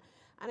intervention.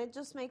 And it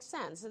just makes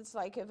sense. It's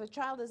like if a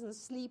child isn't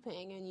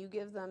sleeping and you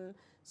give them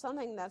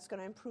something that's going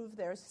to improve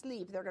their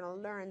sleep, they're going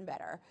to learn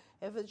better.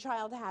 If a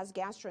child has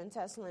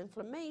gastrointestinal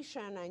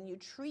inflammation and you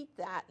treat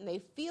that and they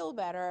feel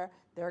better,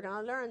 they're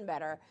going to learn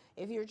better.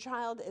 If your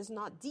child is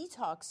not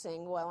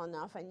detoxing well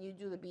enough and you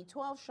do the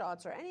B12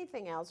 shots or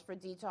anything else for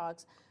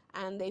detox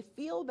and they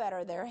feel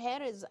better, their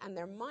head is and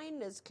their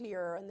mind is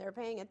clearer and they're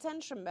paying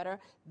attention better,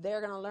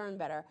 they're going to learn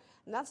better.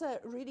 And that's a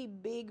really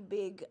big,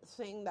 big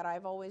thing that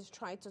I've always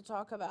tried to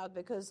talk about,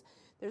 because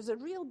there's a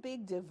real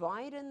big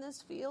divide in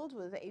this field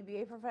with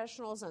ABA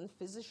professionals and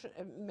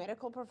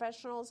medical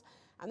professionals,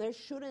 and there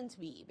shouldn't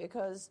be,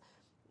 because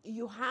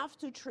you have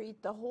to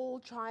treat the whole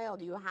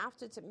child. You have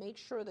to make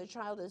sure the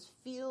child is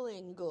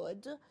feeling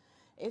good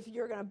if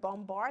you're going to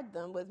bombard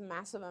them with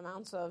massive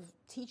amounts of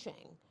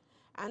teaching.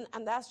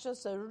 And that's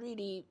just a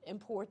really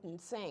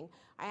important thing.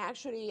 I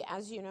actually,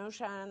 as you know,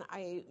 Shannon,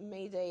 I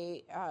made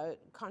a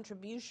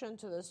contribution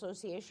to the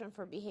Association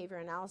for Behavior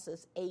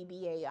Analysis,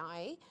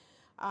 ABAI,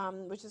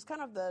 which is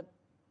kind of the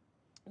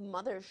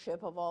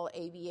mothership of all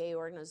ABA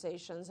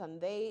organizations. And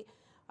they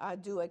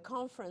do a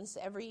conference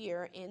every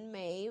year in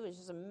May, which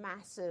is a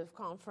massive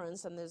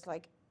conference. And there's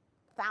like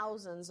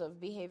thousands of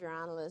behavior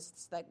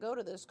analysts that go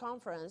to this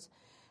conference.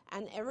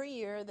 And every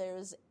year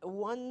there's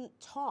one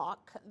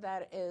talk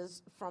that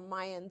is from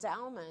my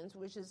endowment,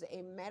 which is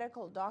a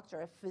medical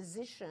doctor, a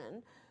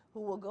physician, who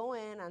will go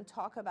in and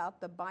talk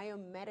about the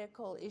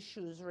biomedical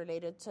issues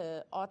related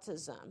to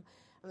autism.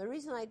 And the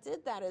reason I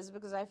did that is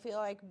because I feel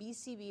like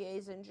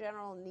BCBAs in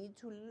general need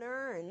to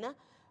learn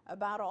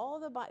about all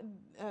the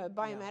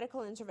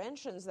biomedical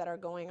interventions that are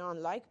going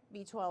on, like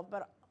B12,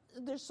 but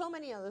there's so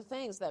many other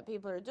things that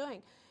people are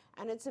doing.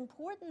 And it's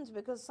important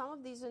because some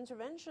of these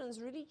interventions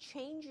really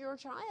change your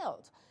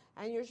child.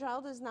 And your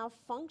child is now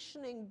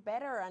functioning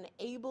better and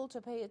able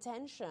to pay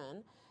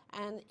attention.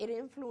 And it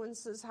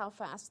influences how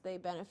fast they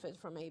benefit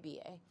from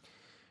ABA.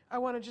 I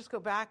want to just go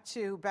back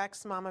to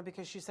Beck's mama,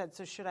 because she said,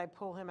 so should I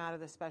pull him out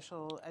of the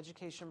special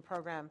education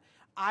program?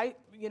 I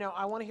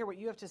want to hear what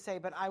you have to say,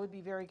 but I would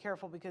be very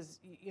careful, because,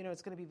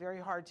 it's going to be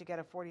very hard to get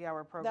a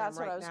 40-hour program That's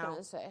right now. That's what I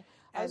was going to say.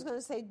 I was going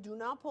to say, do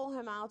not pull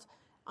him out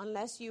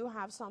unless you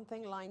have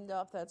something lined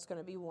up that's going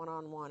to be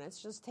one-on-one.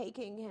 It's just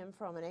taking him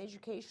from an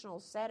educational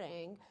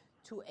setting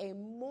to a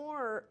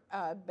more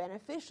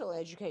beneficial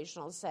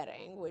educational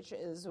setting, which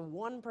is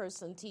one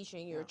person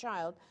teaching your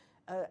child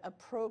a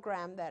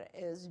program that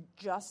is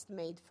just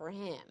made for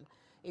him.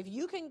 If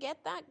you can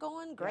get that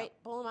going, great,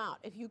 pull him out.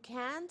 If you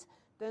can't,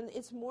 then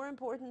it's more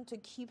important to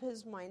keep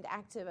his mind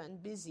active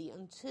and busy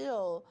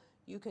until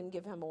you can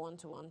give him a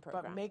one-to-one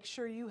program. But make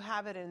sure you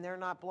have it and they're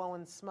not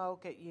blowing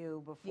smoke at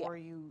you before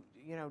you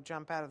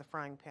jump out of the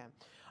frying pan.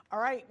 All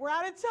right, we're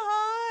out of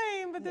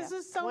time, but this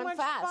is so much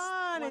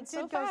fun. It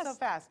did go so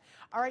fast.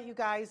 All right, you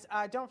guys,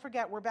 don't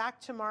forget, we're back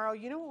tomorrow.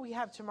 You know what we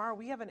have tomorrow?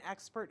 We have an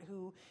expert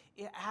who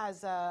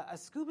has a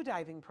scuba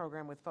diving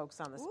program with folks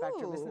on the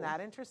spectrum. Isn't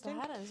that interesting?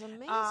 That is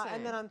amazing.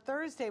 And then on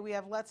Thursday, we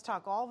have Let's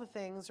Talk All the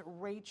Things.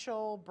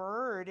 Rachel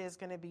Bird is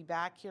going to be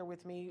back here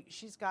with me.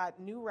 She's got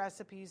new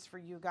recipes for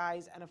you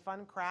guys and a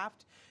fun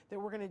craft that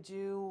we're going to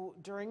do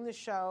during the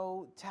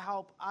show to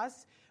help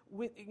us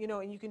with,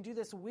 and you can do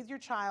this with your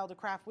child, a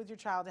craft with your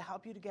child, to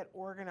help you to get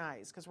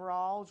organized, because we're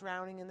all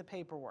drowning in the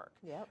paperwork.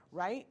 Yep.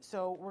 Right?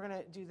 So we're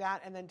going to do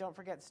that. And then don't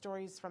forget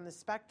Stories from the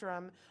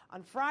Spectrum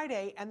on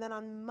Friday. And then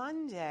on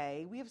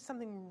Monday, we have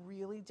something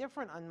really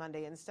different on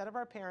Monday. Instead of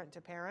our Parent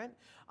to Parent,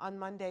 on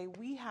Monday,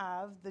 we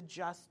have the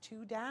Just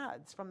Two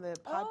Dads from the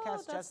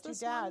podcast Just Two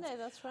Dads. Monday,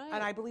 that's right.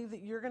 And I believe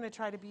that you're going to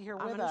try to be here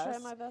with us. I'm going to try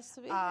my best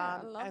to be here.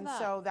 I love and that.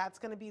 So that's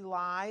going to be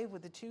live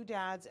with the two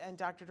dads and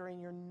Dr. Doreen.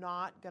 You're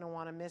not going to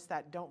want to miss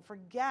that. Don't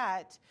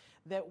forget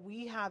that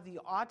we have the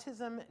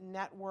Autism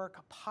Network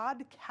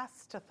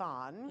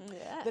Podcastathon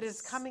that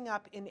is coming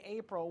up in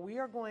April. We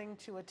are going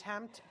to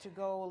attempt to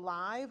go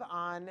live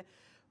on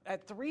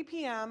at 3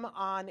 p.m.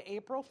 on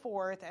April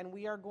 4th, and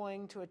we are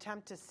going to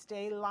attempt to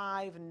stay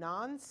live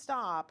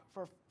nonstop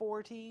for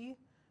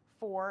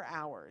 44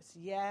 hours.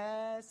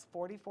 Yes,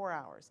 44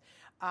 hours.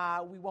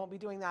 We won't be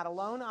doing that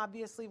alone,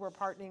 obviously. We're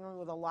partnering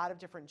with a lot of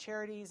different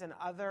charities and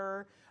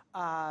other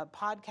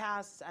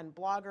podcasts and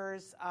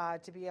bloggers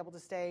to be able to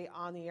stay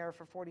on the air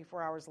for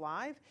 44 hours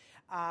live.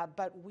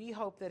 But we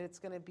hope that it's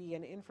going to be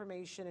an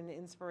information and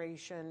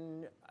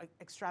inspiration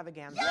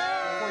extravaganza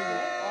for you,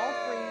 all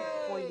free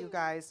for you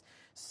guys.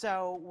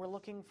 So we're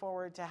looking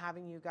forward to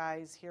having you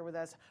guys here with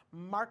us.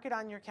 Mark it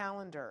on your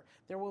calendar.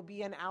 There will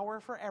be an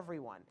hour for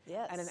everyone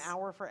and an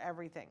hour for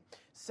everything.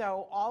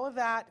 So all of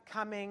that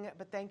coming,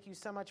 but thank you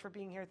so much for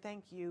being here.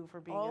 Thank you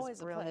for being Always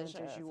as brilliant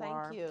as you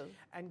are. Thank you.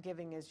 And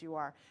giving as you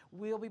are.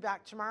 We'll be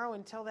back tomorrow.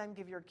 Until then,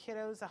 give your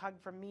kiddos a hug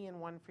from me and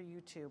one for you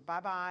too.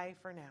 Bye-bye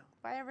for now.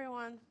 Bye,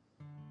 everyone.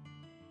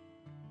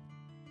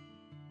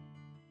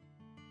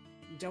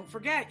 Don't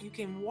forget, you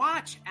can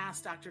watch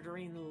Ask Dr.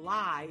 Doreen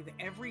live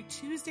every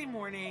Tuesday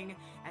morning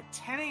at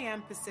 10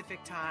 a.m.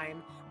 Pacific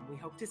time. We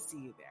hope to see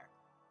you there.